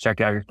hasn't checked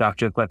out your stuff,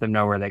 just let them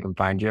know where they can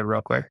find you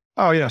real quick.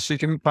 Oh yeah. So you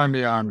can find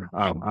me on,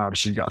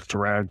 obviously you got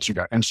Threads, you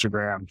got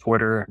Instagram,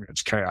 Twitter,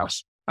 it's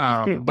chaos.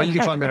 But you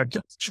can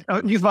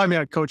find me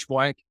at Coach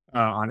Blanc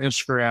on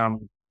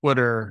Instagram,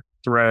 Twitter,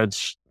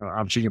 Threads.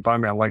 Obviously you can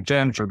find me on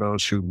LinkedIn for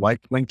those who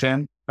like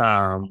LinkedIn.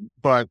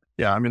 But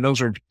yeah, I mean,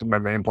 those are my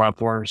main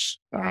platforms.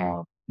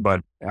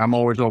 But I'm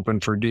always open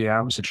for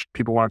DMs. If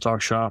people want to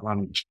talk shop,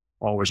 I'm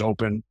always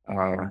open,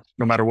 no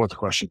matter what the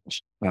question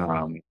is.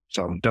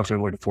 So I'm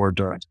definitely looking forward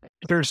to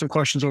hearing some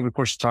questions over the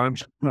course of time,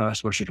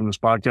 especially from this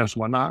podcast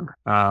and whatnot.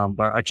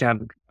 But I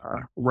can't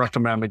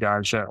recommend the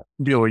guys at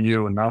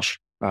VeloU enough,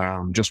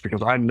 just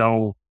because I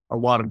know a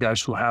lot of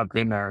guys who have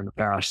been there in the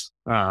past,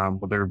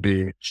 whether it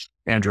be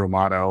Andrew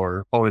Amato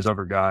or all these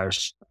other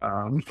guys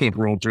who've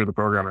rolled through the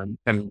program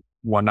and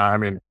whatnot. I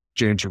mean,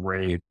 James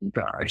Ray,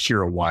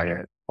 Hero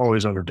Wyatt, all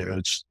these other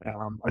dudes.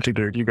 I think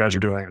you guys are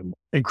doing an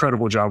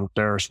incredible job up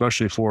there,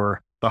 especially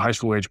for the high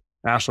school age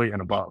athlete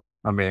and above.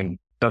 I mean,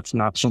 that's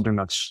not something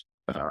that's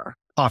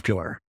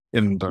popular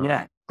in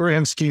the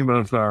grand scheme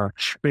of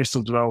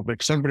basal development,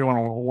 because everybody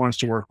wants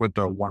to work with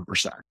the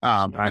 1%.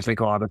 I think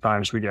a lot of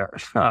times we get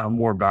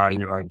more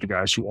value out of the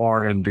guys who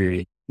are in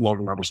the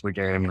lower levels of the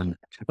game, and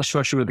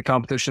especially with the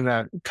competition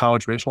at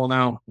college baseball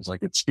now,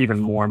 it's even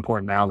more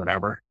important now than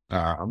ever,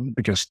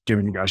 because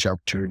giving you guys the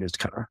opportunity to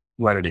kind of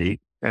let it eat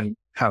and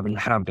have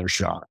their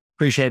shot.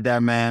 Appreciate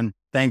that, man.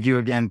 Thank you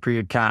again for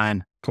your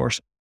time. Of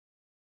course.